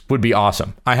 weeks would be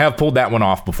awesome. I have pulled that one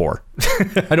off before.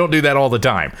 I don't do that all the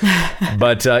time.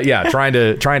 But trying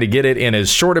to get it in as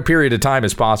short a period of time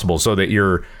as possible so that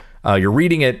you're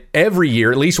reading it every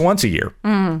year, at least once a year.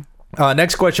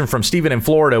 Next question from Stephen in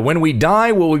Florida. When we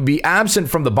die, will we be absent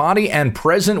from the body and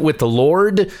present with the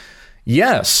Lord?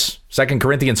 Yes. 2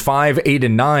 Corinthians 5, 8,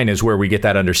 and 9 is where we get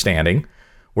that understanding,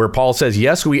 where Paul says,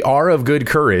 yes, we are of good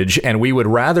courage, and we would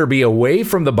rather be away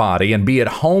from the body and be at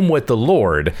home with the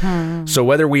Lord. So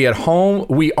whether we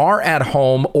are at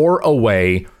home or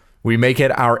away, we make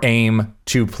it our aim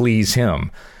to please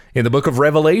him. In the book of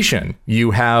Revelation,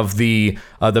 you have the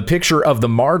picture of the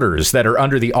martyrs that are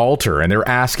under the altar, and they're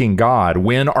asking God,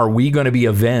 when are we going to be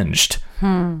avenged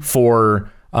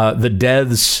for the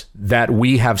deaths that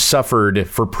we have suffered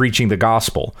for preaching the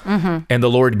gospel? And the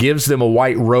Lord gives them a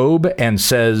white robe and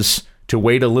says to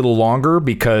wait a little longer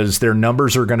because their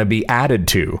numbers are going to be added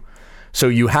to. So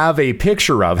you have a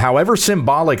picture of, however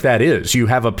symbolic that is, you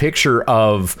have a picture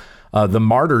of the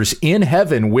martyrs in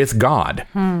heaven with God,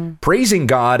 praising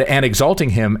God and exalting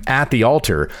him at the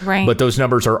altar. Right. But those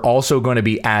numbers are also going to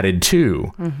be added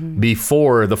to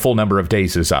before the full number of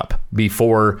days is up,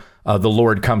 before the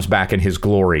Lord comes back in his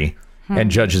glory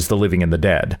and judges the living and the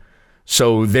dead.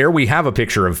 So there we have a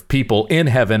picture of people in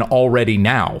heaven already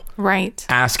now, right,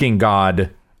 asking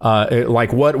God,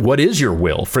 what is your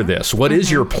will for this? What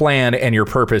is your plan and your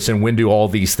purpose? And when do all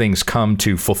these things come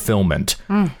to fulfillment?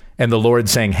 And the Lord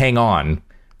saying, hang on,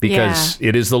 because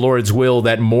it is the Lord's will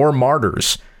that more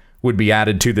martyrs would be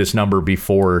added to this number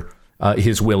before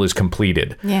his will is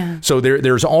completed. Yeah. So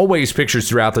there's always pictures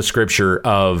throughout the scripture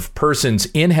of persons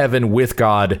in heaven with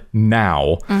God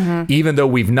now, even though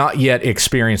we've not yet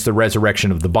experienced the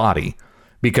resurrection of the body,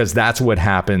 because that's what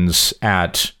happens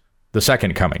at the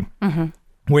second coming.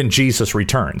 When Jesus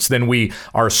returns, then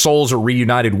our souls are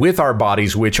reunited with our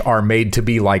bodies, which are made to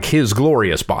be like his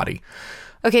glorious body.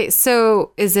 Okay,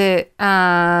 so is it,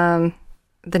 the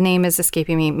name is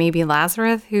escaping me, maybe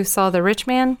Lazarus, who saw the rich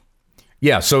man?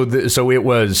 Yeah, so it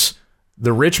was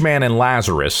the rich man and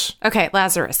Lazarus. Okay,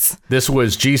 Lazarus. This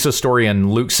was Jesus' story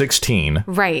in Luke 16.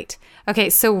 Right. Okay,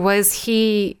 so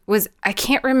I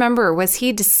can't remember, was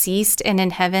he deceased and in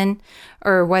heaven,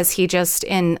 or was he just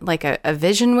in like a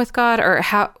vision with God, or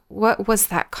what was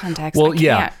that context? Well,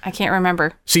 I can't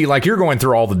remember. See, like you're going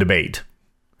through all the debate.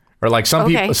 Or like some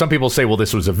people say, well,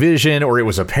 this was a vision or it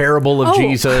was a parable of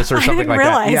Jesus or something like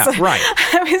that. Yeah, right.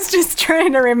 I was just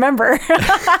trying to remember.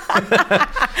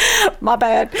 My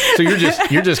bad. So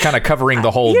you're just kind of covering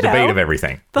the whole debate of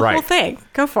everything. The whole thing.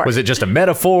 Go for it. Was it just a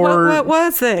metaphor? What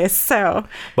was this?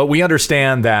 But we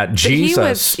understand that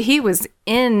Jesus... He was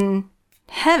in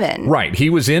heaven. Right.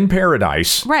 He was in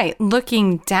paradise. Right.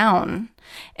 Looking down.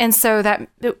 And so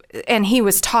and he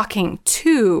was talking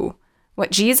to... What,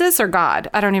 Jesus or God?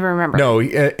 I don't even remember. No,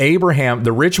 Abraham,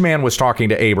 the rich man was talking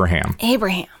to Abraham.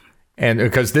 And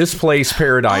because this place,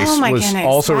 paradise, was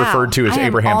also referred to as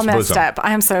Abraham's all messed bosom. Up.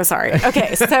 I'm so sorry.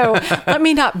 Okay, so let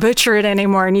me not butcher it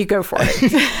anymore and you go for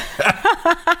it.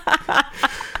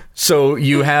 So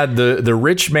you had the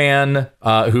rich man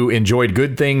who enjoyed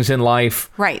good things in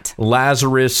life. Right.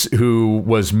 Lazarus, who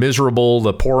was miserable.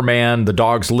 The poor man, the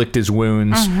dogs licked his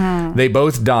wounds. They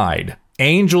both died.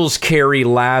 Angels carry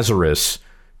Lazarus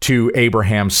to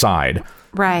Abraham's side.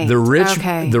 Right. The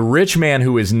rich man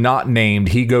who is not named,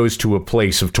 he goes to a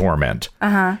place of torment.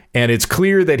 And it's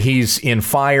clear that he's in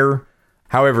fire.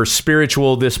 However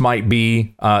spiritual this might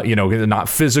be, not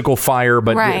physical fire,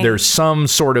 but there's some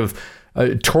sort of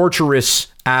torturous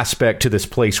aspect to this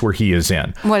place where he is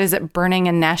in. What is it? Burning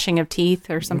and gnashing of teeth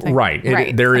or something? Right.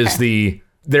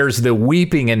 There's the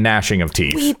weeping and gnashing of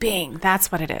teeth. Weeping.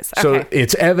 That's what it is. Okay. So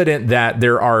it's evident that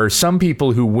there are some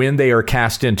people who, when they are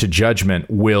cast into judgment,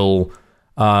 will,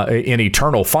 in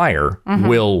eternal fire,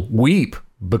 will weep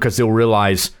because they'll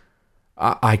realize,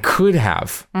 I could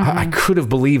have. I could have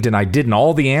believed and I didn't.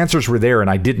 All the answers were there and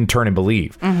I didn't turn and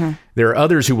believe. There are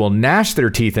others who will gnash their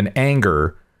teeth in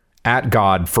anger at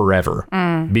God forever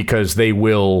because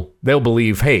they'll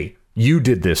believe, hey, you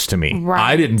did this to me. Right.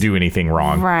 I didn't do anything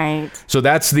wrong. Right. So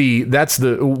that's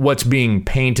what's being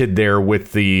painted there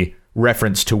with the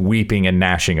reference to weeping and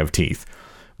gnashing of teeth.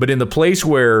 But in the place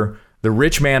where the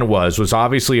rich man was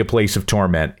obviously a place of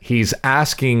torment. He's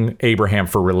asking Abraham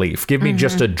for relief. Give me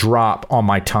just a drop on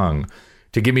my tongue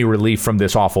to give me relief from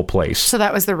this awful place. So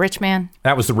that was the rich man?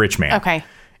 That was the rich man. Okay.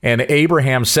 And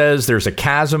Abraham says there's a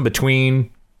chasm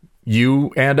between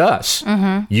you and us.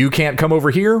 You can't come over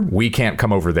here. We can't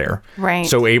come over there. Right.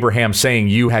 So Abraham's saying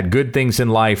you had good things in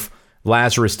life.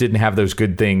 Lazarus didn't have those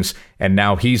good things, and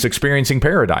now he's experiencing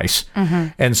paradise.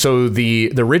 And so the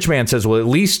rich man says, well, at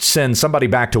least send somebody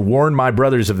back to warn my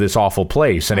brothers of this awful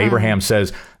place. And Abraham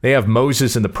says, they have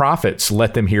Moses and the prophets.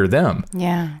 Let them hear them.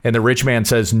 Yeah. And the rich man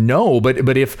says, no,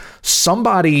 but if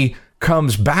somebody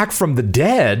comes back from the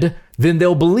dead, then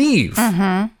they'll believe.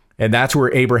 And that's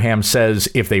where Abraham says,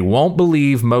 if they won't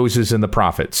believe Moses and the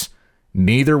prophets,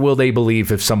 neither will they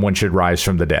believe if someone should rise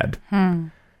from the dead.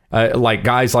 Like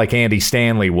guys like Andy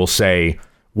Stanley will say,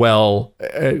 well,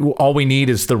 all we need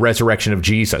is the resurrection of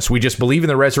Jesus. We just believe in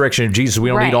the resurrection of Jesus. We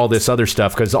don't need all this other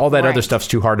stuff because all that other stuff's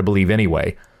too hard to believe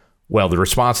anyway. Well, the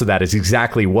response to that is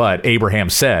exactly what Abraham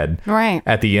said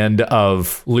at the end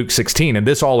of Luke 16. And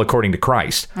this all according to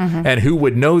Christ. And who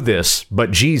would know this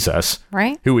but Jesus,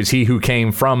 who is he who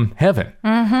came from heaven?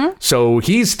 So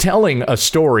he's telling a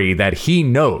story that he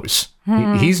knows.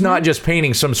 He's not just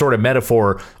painting some sort of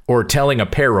metaphor or telling a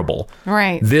parable.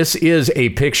 This is a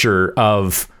picture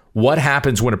of what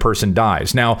happens when a person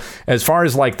dies. Now, as far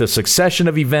as like the succession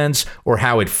of events or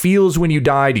how it feels when you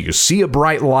die, do you see a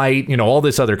bright light, all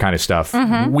this other kind of stuff.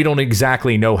 We don't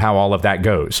exactly know how all of that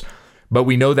goes. But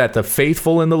we know that the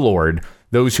faithful in the Lord,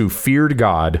 those who feared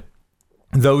God,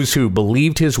 those who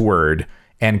believed his word,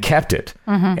 and kept it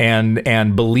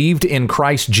and believed in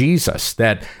Christ Jesus,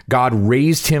 that God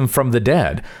raised him from the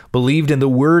dead, believed in the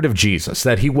word of Jesus,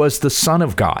 that he was the Son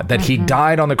of God, that he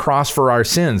died on the cross for our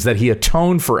sins, that he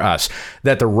atoned for us,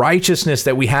 that the righteousness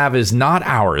that we have is not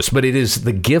ours, but it is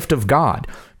the gift of God.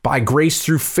 By grace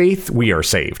through faith, we are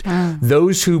saved.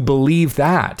 Those who believe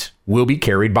that will be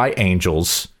carried by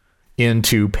angels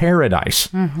into paradise,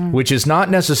 which is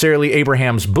not necessarily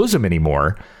Abraham's bosom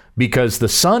anymore, because the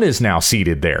Son is now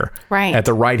seated there at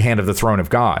the right hand of the throne of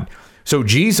God. So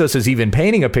Jesus is even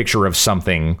painting a picture of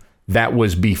something that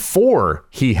was before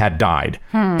he had died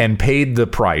and paid the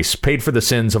price, paid for the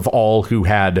sins of all who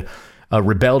had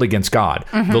rebelled against God,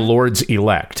 the Lord's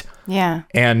elect.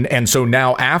 And so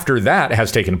now after that has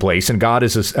taken place and God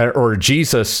is, or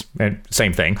Jesus,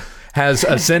 same thing, has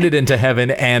ascended into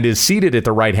heaven and is seated at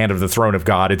the right hand of the throne of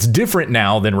God. It's different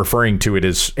now than referring to it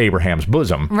as Abraham's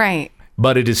bosom.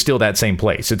 But it is still that same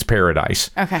place. It's paradise.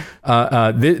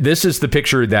 This is the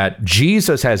picture that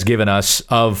Jesus has given us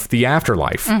of the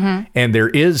afterlife. And there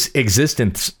is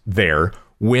existence there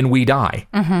when we die.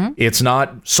 It's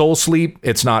not soul sleep.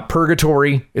 It's not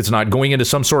purgatory. It's not going into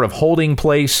some sort of holding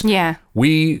place.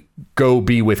 We go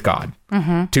be with God.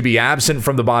 To be absent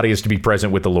from the body is to be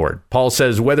present with the Lord. Paul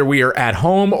says, whether we are at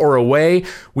home or away,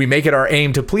 we make it our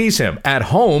aim to please him. At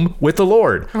home with the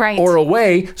Lord. Or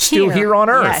away, still here on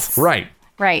earth.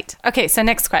 Okay, so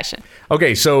next question.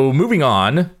 Okay, so moving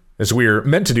on, as we're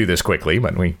meant to do this quickly,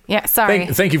 but we... sorry.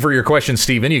 Thank you for your question,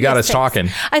 Stephen. You got us talking.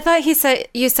 I thought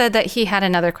you said that he had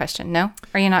another question. No?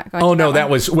 Are you not going to no, that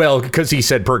was, because he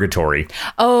said purgatory.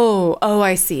 Oh,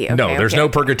 I see. Okay, no, there's no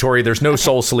purgatory. There's no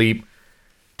soul sleep.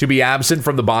 To be absent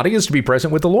from the body is to be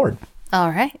present with the Lord.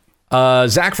 All right.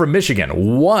 Zach from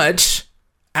Michigan, what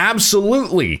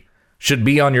absolutely should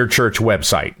be on your church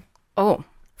website?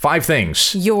 5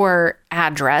 things. Your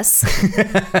address.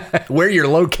 Where you're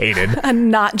located.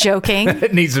 I'm not joking.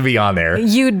 It needs to be on there.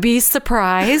 You'd be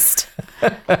surprised.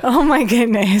 Oh my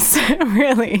goodness.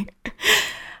 Really.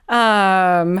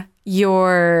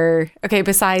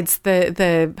 Besides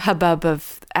the hubbub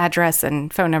of address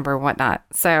and phone number and whatnot.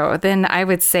 So then I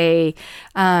would say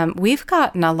we've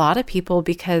gotten a lot of people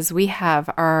because we have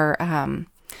our,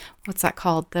 what's that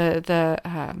called?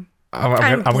 I'm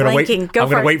going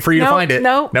to wait for you to find it.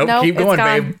 No, keep going,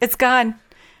 babe. It's gone.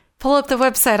 Pull up the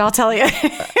website. I'll tell you.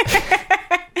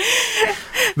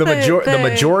 The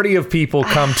majority of people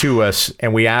come to us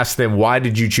and we ask them, why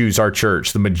did you choose our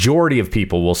church? The majority of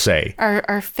people will say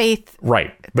our faith.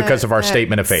 Right. Because of our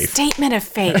statement of faith. Statement of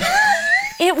faith.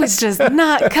 It was just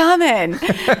not coming.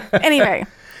 Anyway.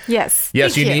 Yes.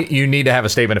 You need to have a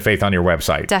statement of faith on your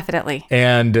website. Definitely.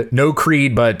 And no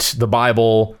creed, but the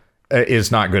Bible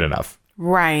is not good enough.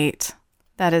 Right.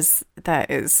 That is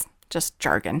just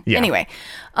jargon. Anyway,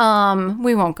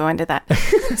 we won't go into that.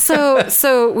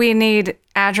 So we need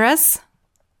address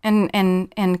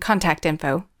and contact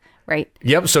info, right?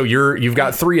 Yep. So you've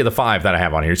got 3 of the 5 that I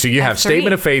have on here. So you have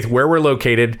statement of faith, where we're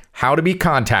located, how to be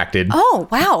contacted. Oh,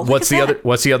 wow. What's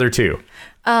the other 2?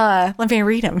 Let me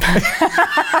read them.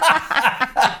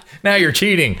 Now you're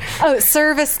cheating. Oh,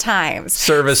 service times.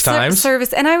 Service,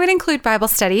 and I would include Bible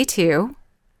study too.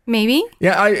 Maybe.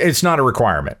 Yeah, it's not a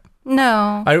requirement.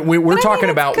 No. We're talking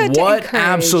about what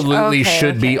absolutely Okay,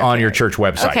 should be on your church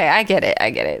website. Okay, I get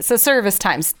it. So service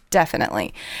times,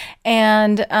 definitely.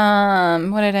 And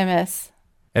what did I miss?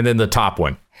 And then the top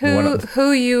one.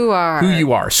 Who you are. Who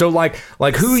you are. So like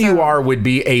who you are would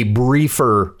be a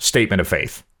briefer statement of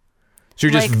faith. So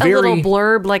you're just like very a little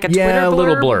blurb, like a Twitter a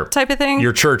little blurb type of thing.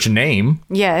 Your church name,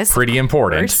 yes, pretty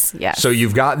important. Course, yes. So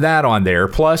you've got that on there,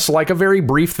 plus like a very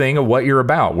brief thing of what you're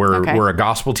about. We're a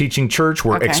gospel teaching church.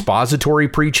 We're expository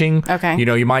preaching. Okay,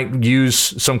 you might use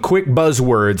some quick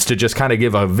buzzwords to just kind of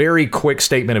give a very quick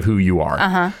statement of who you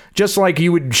are. Just like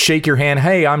you would shake your hand.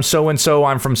 Hey, I'm so and so.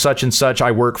 I'm from such and such.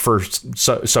 I work for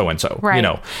so and so.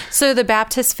 Right. So the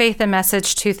Baptist Faith and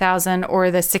Message 2000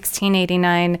 or the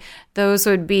 1689. Those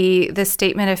would be the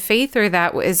statement of faith, or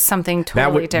that is something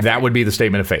totally different? That would be the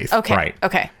statement of faith. Okay. Right.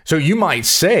 Okay. So you might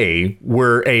say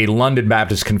we're a London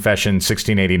Baptist Confession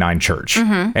 1689 church.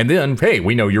 And then, hey,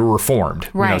 we know you're Reformed.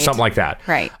 Right. Something like that.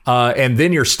 Right. And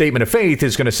then your statement of faith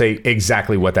is going to say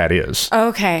exactly what that is.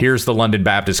 Okay. Here's the London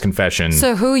Baptist Confession.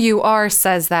 So who you are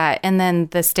says that, and then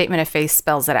the statement of faith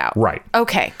spells it out. Right.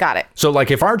 Okay. Got it. So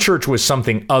like if our church was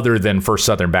something other than First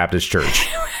Southern Baptist Church.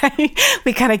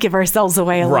 We kind of give ourselves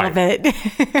away a little bit.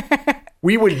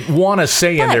 We would want to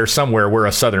say in there somewhere we're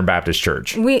a Southern Baptist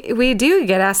church. We do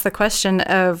get asked the question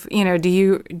of, do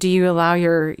you allow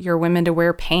your women to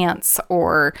wear pants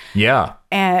or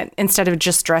and instead of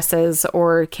just dresses,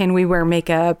 or can we wear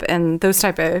makeup, and those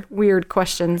type of weird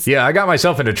questions. Yeah, I got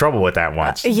myself into trouble with that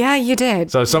once. Yeah, you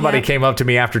did. So somebody came up to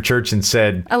me after church and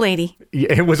said, a lady.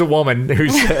 It was a woman who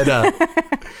said,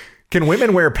 can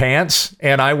women wear pants?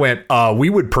 And I went, we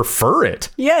would prefer it.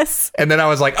 Yes. And then I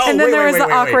was like, and then there was the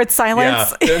awkward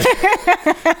silence. Yeah.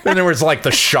 Then there was like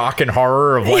the shock and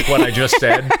horror of like what I just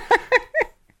said.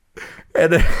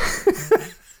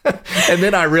 And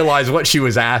then I realized what she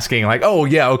was asking. Like, oh,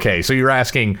 yeah, okay. So you're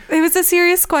asking. It was a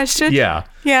serious question. Yeah.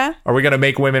 Yeah. Are we going to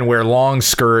make women wear long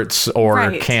skirts,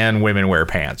 or can women wear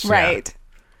pants? Right. Yeah.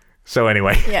 So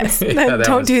anyway. Yes.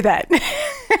 Don't do that.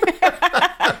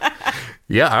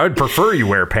 Yeah, I would prefer you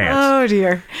wear pants. Oh,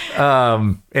 dear.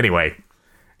 Anyway.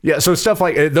 Yeah, so stuff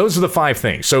like those are the 5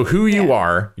 things. So who you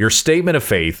are, your statement of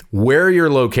faith, where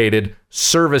you're located,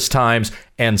 service times,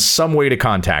 and some way to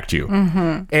contact you.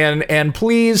 And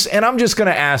please, and I'm just going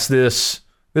to ask this.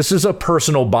 This is a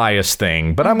personal bias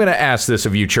thing, but I'm going to ask this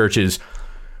of you churches.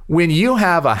 When you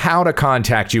have a how to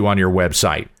contact you on your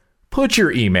website, put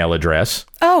your email address.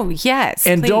 Oh, yes.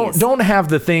 And please. don't have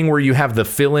the thing where you have the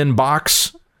fill-in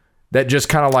box. That just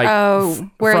kind of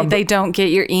like... where they don't get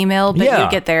your email, but you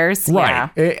get theirs. Right.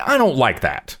 Yeah. I don't like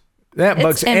that. That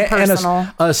bugs... It's impersonal.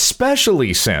 And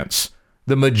especially since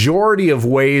the majority of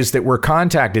ways that we're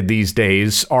contacted these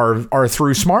days are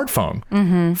through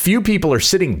smartphone. Few people are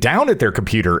sitting down at their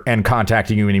computer and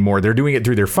contacting you anymore. They're doing it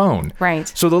through their phone.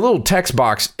 Right. So the little text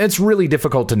box, it's really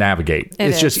difficult to navigate.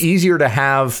 It's just easier to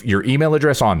have your email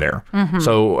address on there.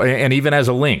 So, and even as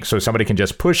a link, so somebody can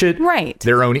just push it. Right.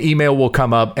 Their own email will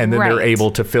come up, and then they're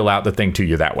able to fill out the thing to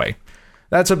you that way.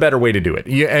 That's a better way to do it.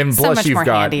 And so plus much you've more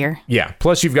got handier. Yeah.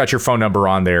 Plus you've got your phone number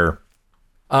on there.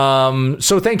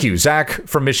 So thank you, Zach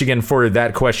from Michigan, for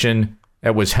that question.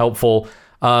 That was helpful.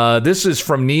 This is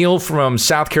from Neil from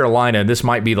South Carolina. This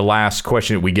might be the last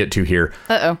question that we get to here.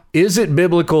 Is it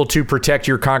biblical to protect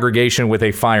your congregation with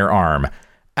a firearm?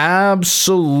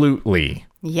 Absolutely.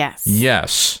 Yes.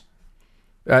 Yes.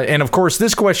 And of course,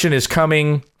 this question is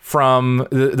coming from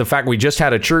the fact we just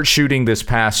had a church shooting this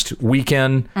past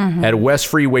weekend at West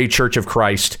Freeway Church of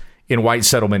Christ in White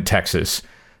Settlement, Texas.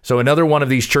 So another one of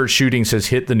these church shootings has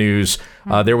hit the news.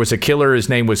 There was a killer. His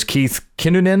name was Keith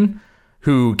Kinnunen,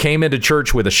 who came into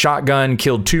church with a shotgun,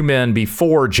 killed 2 men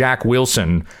before Jack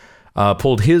Wilson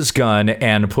pulled his gun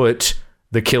and put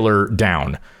the killer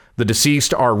down. The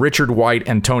deceased are Richard White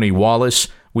and Tony Wallace.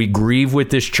 We grieve with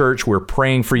this church. We're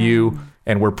praying for you,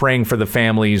 and we're praying for the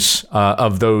families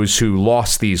of those who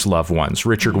lost these loved ones,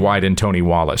 Richard White and Tony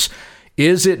Wallace.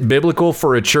 Is it biblical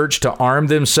for a church to arm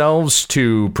themselves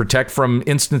to protect from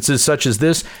instances such as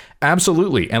this?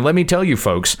 Absolutely. And let me tell you,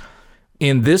 folks,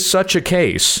 in such a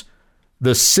case,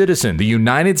 the citizen, the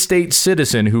United States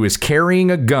citizen who is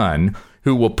carrying a gun,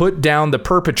 who will put down the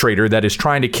perpetrator that is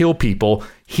trying to kill people,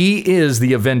 he is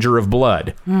the avenger of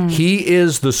blood. He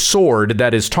is the sword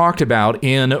that is talked about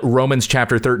in Romans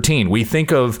chapter 13. We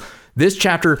think of this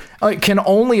chapter can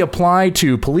only apply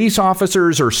to police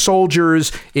officers or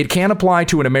soldiers. It can't apply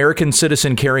to an American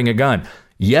citizen carrying a gun.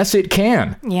 Yes, it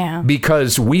can. Yeah.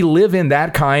 Because we live in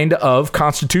that kind of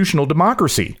constitutional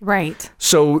democracy. Right.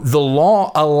 So the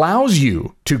law allows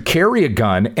you to carry a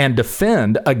gun and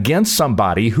defend against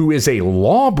somebody who is a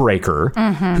lawbreaker,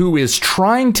 who is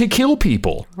trying to kill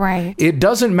people. Right. It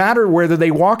doesn't matter whether they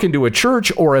walk into a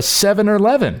church or a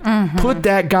 7-Eleven. Put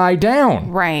that guy down.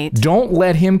 Right. Don't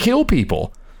let him kill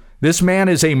people. This man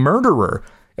is a murderer.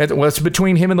 What's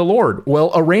between him and the Lord?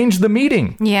 Well, arrange the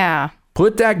meeting. Yeah.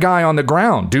 Put that guy on the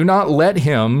ground. Do not let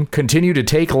him continue to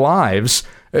take lives.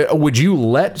 Would you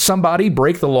let somebody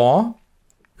break the law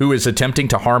who is attempting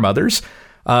to harm others?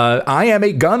 I am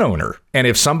a gun owner, and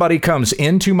if somebody comes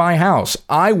into my house,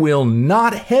 I will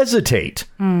not hesitate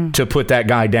to put that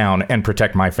guy down and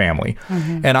protect my family.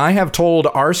 And I have told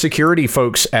our security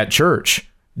folks at church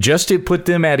just to put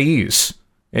them at ease.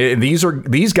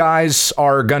 These guys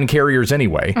are gun carriers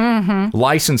anyway,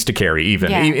 licensed to carry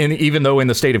even though in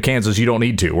the state of Kansas you don't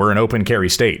need to. We're an open carry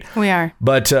state. We are.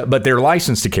 But they're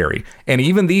licensed to carry. And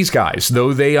even these guys,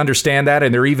 though they understand that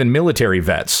and they're even military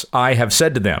vets, I have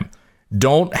said to them,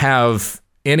 don't have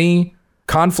any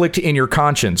conflict in your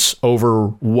conscience over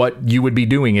what you would be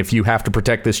doing if you have to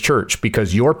protect this church,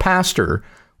 because your pastor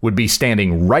would be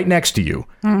standing right next to you,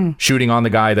 shooting on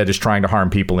the guy that is trying to harm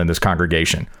people in this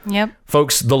congregation. Yep.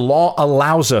 Folks, the law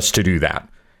allows us to do that.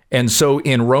 And so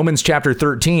in Romans chapter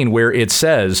 13, where it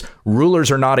says, rulers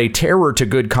are not a terror to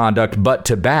good conduct, but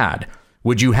to bad.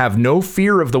 Would you have no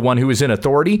fear of the one who is in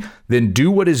authority? Then do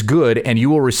what is good, and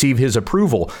you will receive his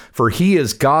approval, for he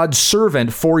is God's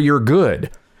servant for your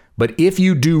good. But if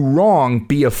you do wrong,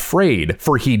 be afraid,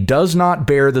 for he does not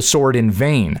bear the sword in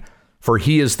vain. For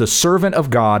he is the servant of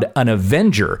God, an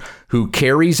avenger who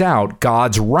carries out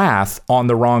God's wrath on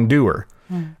the wrongdoer.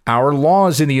 Our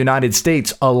laws in the United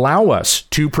States allow us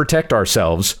to protect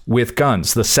ourselves with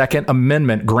guns. The Second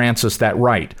Amendment grants us that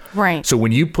right. Right. So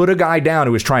when you put a guy down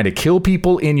who is trying to kill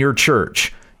people in your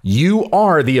church, you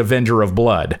are the avenger of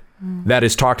blood. That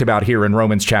is talked about here in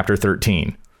Romans chapter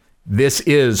 13. This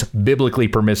is biblically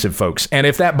permissive, folks. And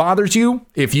if that bothers you,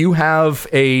 if you have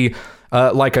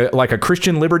like a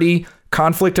Christian liberty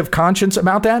conflict of conscience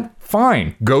about that,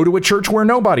 fine. Go to a church where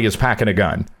nobody is packing a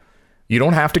gun. You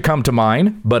don't have to come to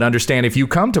mine, but understand if you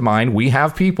come to mine, we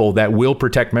have people that will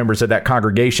protect members of that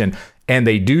congregation, and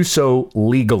they do so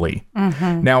legally.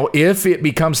 Now, if it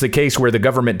becomes the case where the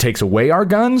government takes away our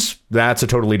guns, that's a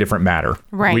totally different matter.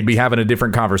 Right. We'd be having a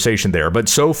different conversation there. But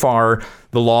so far,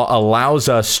 the law allows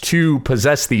us to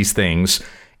possess these things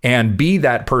and be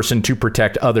that person to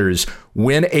protect others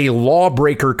when a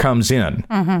lawbreaker comes in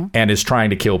and is trying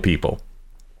to kill people.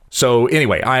 So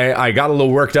anyway, I got a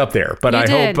little worked up there, but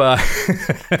hope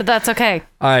but that's okay.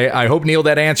 I hope, Neil,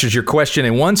 that answers your question.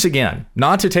 And once again,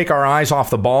 not to take our eyes off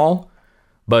the ball,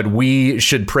 but we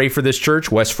should pray for this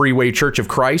church, West Freeway Church of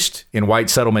Christ in White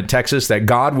Settlement, Texas, that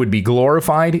God would be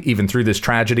glorified even through this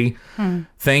tragedy.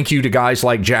 Thank you to guys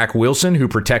like Jack Wilson, who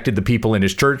protected the people in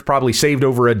his church, probably saved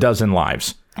over a dozen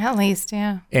lives. At least,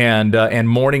 yeah. And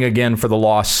mourning again for the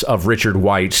loss of Richard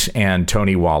White and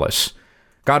Tony Wallace.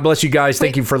 God bless you guys.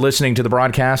 Thank you for listening to the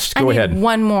broadcast. Go ahead.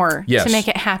 One more to make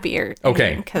it happier.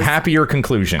 Okay. Happier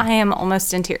conclusion. I am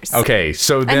almost in tears. Okay.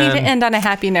 So then I need to end on a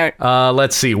happy note.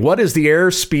 Let's see. What is the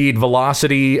airspeed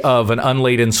velocity of an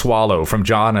unladen swallow? From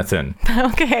Jonathan.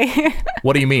 Okay.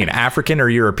 What do you mean? African or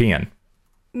European?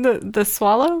 The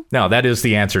swallow? No, that is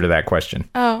the answer to that question.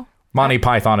 Oh. Monty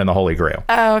Python and the Holy Grail.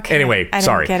 Oh, okay. Anyway, I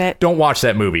sorry. Don't get it. Don't watch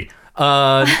that movie.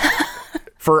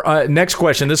 For next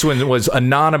question, this one was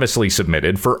anonymously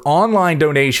submitted. For online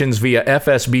donations via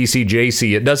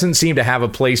FSBCJC, it doesn't seem to have a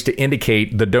place to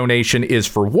indicate the donation is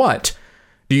for what.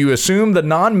 Do you assume the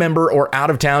non-member or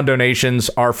out-of-town donations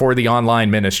are for the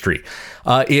online ministry?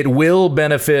 It will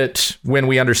benefit When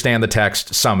We Understand the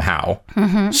Text somehow.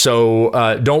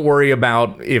 So don't worry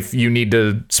about if you need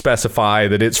to specify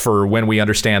that it's for When We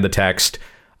Understand the Text.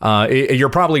 You're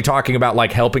probably talking about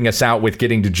like helping us out with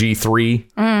getting to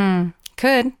G3.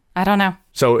 Could. I don't know.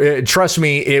 So trust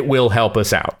me, it will help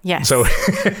us out. Yes. So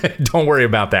don't worry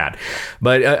about that.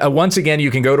 But once again,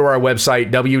 you can go to our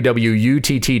website,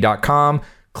 www.utt.com,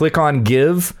 click on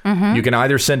Give. You can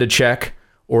either send a check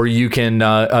or you can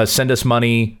send us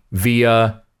money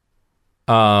via,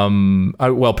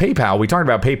 PayPal. We talked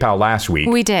about PayPal last week.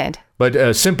 We did.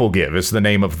 But Simple Give is the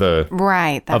name of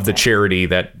the charity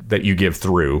that you give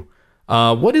through.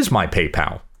 What is my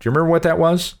PayPal? Do you remember what that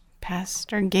was?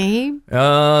 Pastor Gabe?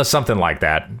 Something like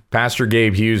that.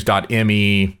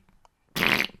 PastorGabeHughes.me.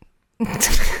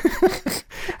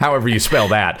 However you spell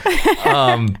that.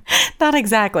 Not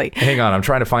exactly. Hang on, I'm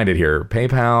trying to find it here.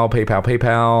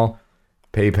 PayPal.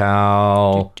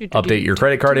 PayPal, update your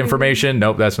credit card information.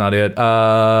 Nope, that's not it.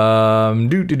 How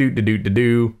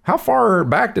far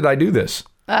back did I do this?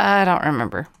 I don't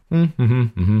remember.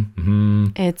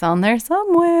 It's on there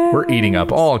somewhere. We're eating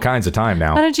up all kinds of time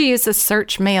now. Why don't you use the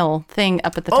search mail thing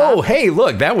up at the top? Oh, hey,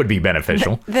 look, that would be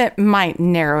beneficial. That might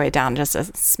narrow it down just a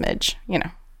smidge,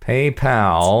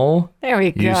 PayPal. There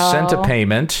we go. You sent a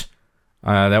payment.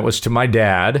 That was to my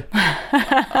dad.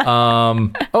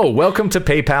 Welcome to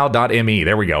paypal.me.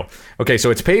 There we go. Okay, so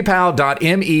it's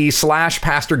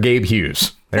paypal.me/Pastor Gabe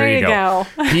Hughes. There you go.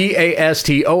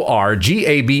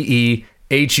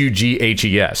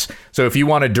 PastorGabeHughes. So if you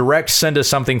want to direct send us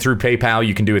something through PayPal,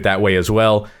 you can do it that way as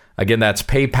well. Again, that's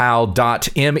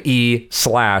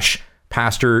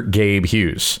paypal.me/Pastor Gabe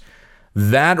Hughes.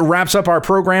 That wraps up our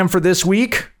program for this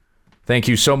week. Thank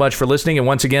you so much for listening. And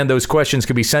once again, those questions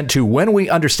can be sent to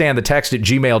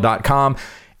whenweunderstandthetext@gmail.com.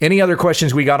 Any other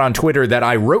questions we got on Twitter that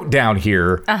I wrote down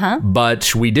here,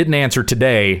 but we didn't answer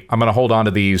today, I'm going to hold on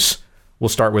to these. We'll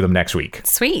start with them next week.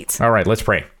 Sweet. All right, let's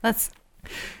pray.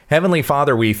 Heavenly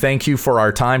Father, we thank you for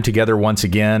our time together once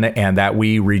again, and that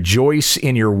we rejoice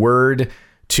in your word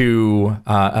to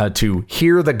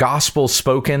hear the gospel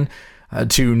spoken,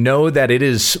 to know that it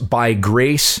is by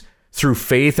grace through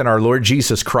faith in our Lord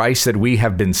Jesus Christ that we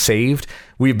have been saved.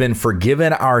 We've been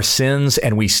forgiven our sins,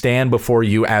 and we stand before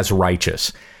you as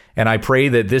righteous. And I pray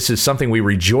that this is something we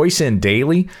rejoice in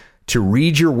daily, to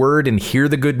read your word and hear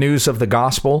the good news of the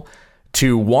gospel,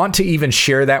 to want to even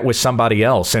share that with somebody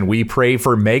else. And we pray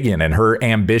for Megan and her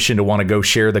ambition to want to go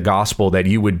share the gospel, that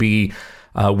you would be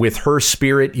with her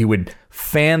spirit, you would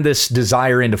fan this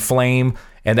desire into flame,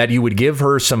 and that you would give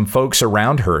her some folks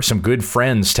around her, some good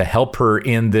friends to help her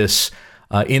in this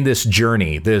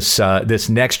journey, this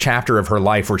next chapter of her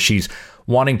life where she's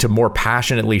wanting to more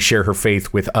passionately share her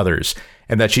faith with others,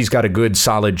 and that she's got a good,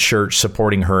 solid church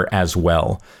supporting her as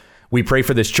well. We pray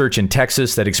for this church in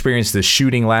Texas that experienced this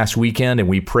shooting last weekend, and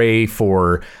we pray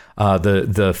for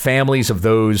the families of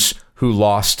those who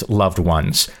lost loved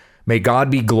ones. May God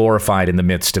be glorified in the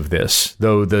midst of this,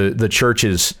 though the church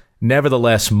is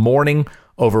nevertheless mourning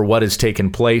over what has taken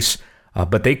place,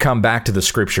 but they come back to the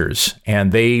scriptures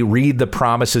and they read the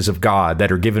promises of God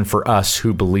that are given for us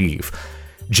who believe.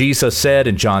 Jesus said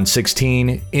in John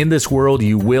 16, "In this world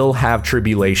you will have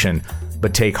tribulation,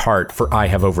 but take heart, for I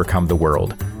have overcome the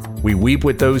world." We weep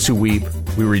with those who weep,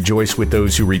 we rejoice with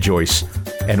those who rejoice,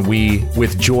 and we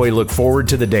with joy look forward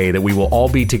to the day that we will all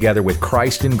be together with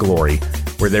Christ in glory,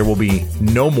 where there will be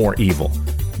no more evil,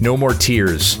 no more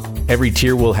tears. Every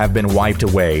tear will have been wiped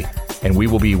away, and we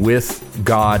will be with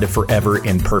God forever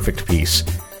in perfect peace.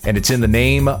 And it's in the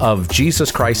name of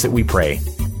Jesus Christ that we pray.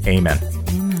 Amen.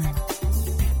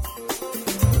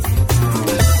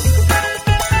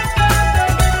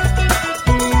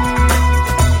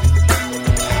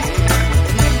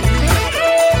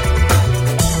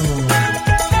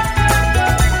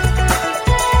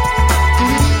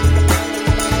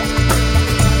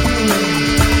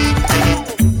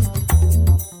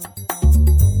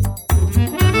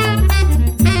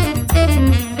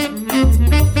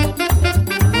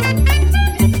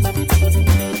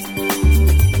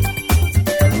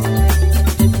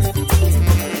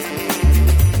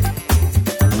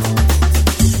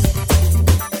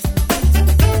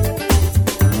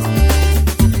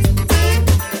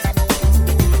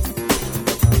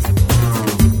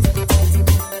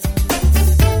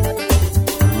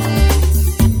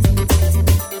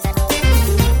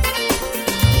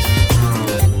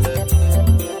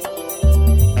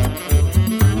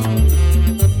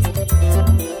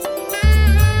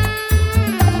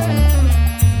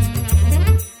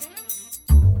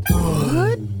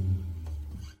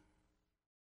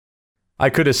 I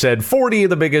could have said 40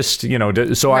 of the biggest,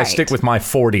 so right. I stick with my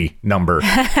 40 number.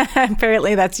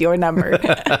 Apparently that's your number.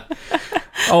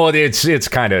 Oh, it's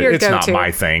kind of, it's not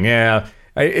my thing. Yeah.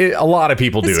 A lot of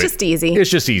people do it. It's just easy. It's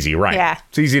just easy, right? Yeah.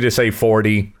 It's easy to say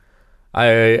 40.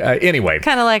 Anyway.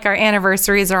 Kind of like our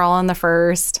anniversaries are all on the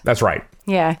 1st. That's right.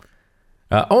 Yeah.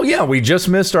 We just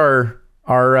missed our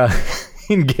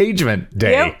engagement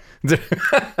day. Yep.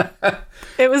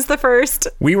 It was the 1st.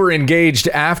 We were engaged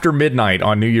after midnight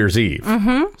on New Year's Eve.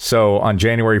 Mm-hmm. So on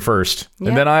January 1st. Yep.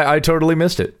 And then I totally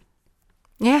missed it.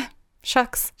 Yeah.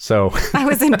 Shucks. So I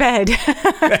was in bed.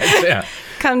 Yeah.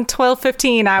 Come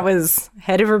 12:15, I was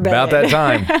headed for bed. About that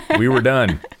time, we were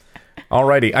done.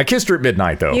 Alrighty. I kissed her at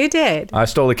midnight, though. You did. I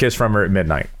stole a kiss from her at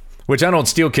midnight, which I don't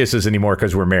steal kisses anymore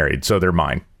because we're married, so they're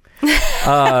mine.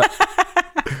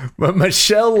 But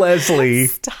Michelle Leslie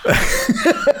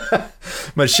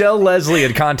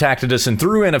had contacted us and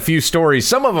threw in a few stories.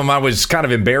 Some of them I was kind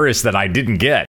of embarrassed that I didn't get.